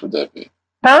 Well, which would that be?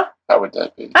 Huh? How would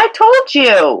that be? I told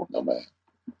you. No, man.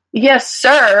 Yes,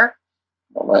 sir.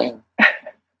 No, man.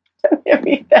 Don't give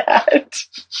me that.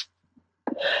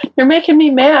 You're making me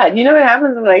mad. You know what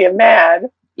happens when I get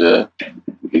mad? Yeah.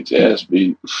 You get your ass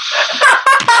beat.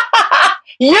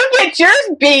 You get yours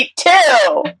beat,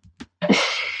 too.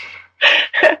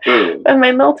 And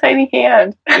my little tiny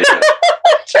hand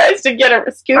tries to get a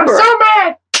scooper. I'm so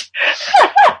mad.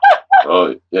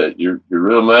 Oh, yeah, you're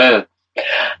real mad.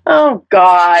 Oh,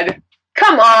 God.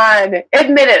 Come on.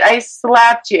 Admit it. I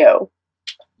slapped you.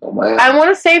 Oh, man. I want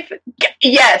to say,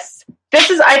 yes.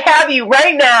 I have you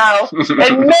right now.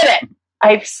 Admit it.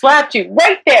 I slapped you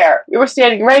right there. You were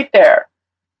standing right there.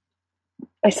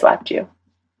 I slapped you.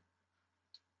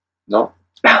 No.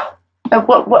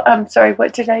 What? I'm sorry.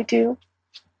 What did I do?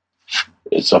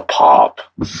 It's a pop.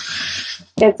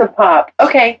 It's a pop.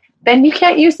 Okay. Then you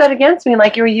can't use that against me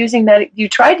like you were using that. You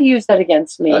tried to use that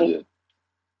against me. I did.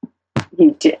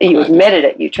 You did. You admitted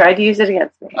it. You tried to use it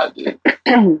against me. I did.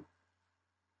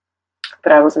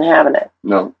 But I wasn't having it.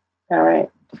 No. All right.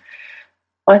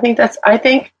 Well, I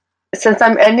think since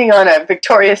I'm ending on a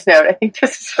victorious note, I think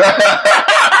this is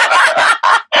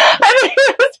I think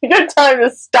it's a good time to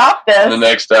stop this. The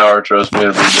next hour, trust me,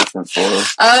 it'll be different for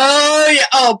us. Oh, yeah.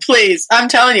 Oh, please. I'm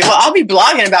telling you. Well, I'll be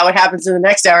blogging about what happens in the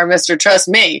next hour, Mr. Trust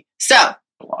Me. So.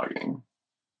 Blogging.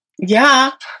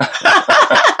 Yeah.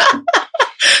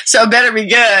 So better be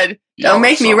good. Don't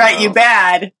make me write you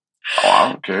bad. Oh, I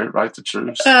don't care. Write the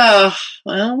truth. Oh,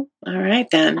 well, all right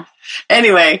then.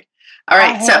 Anyway. All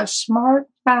right. I have a smart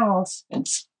mouse.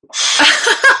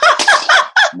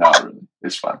 Not really.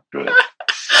 It's fine. Go ahead.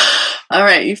 All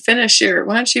right. Why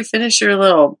don't you finish your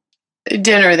little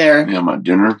dinner there? Yeah, my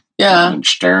dinner. Yeah. I've been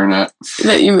staring at.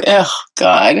 Oh,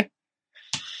 God.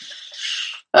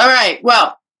 All right.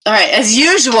 Well, all right. As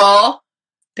usual,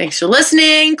 thanks for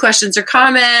listening. Questions or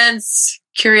comments?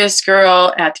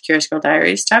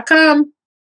 CuriousGirl@thecuriousGirlDiaries.com.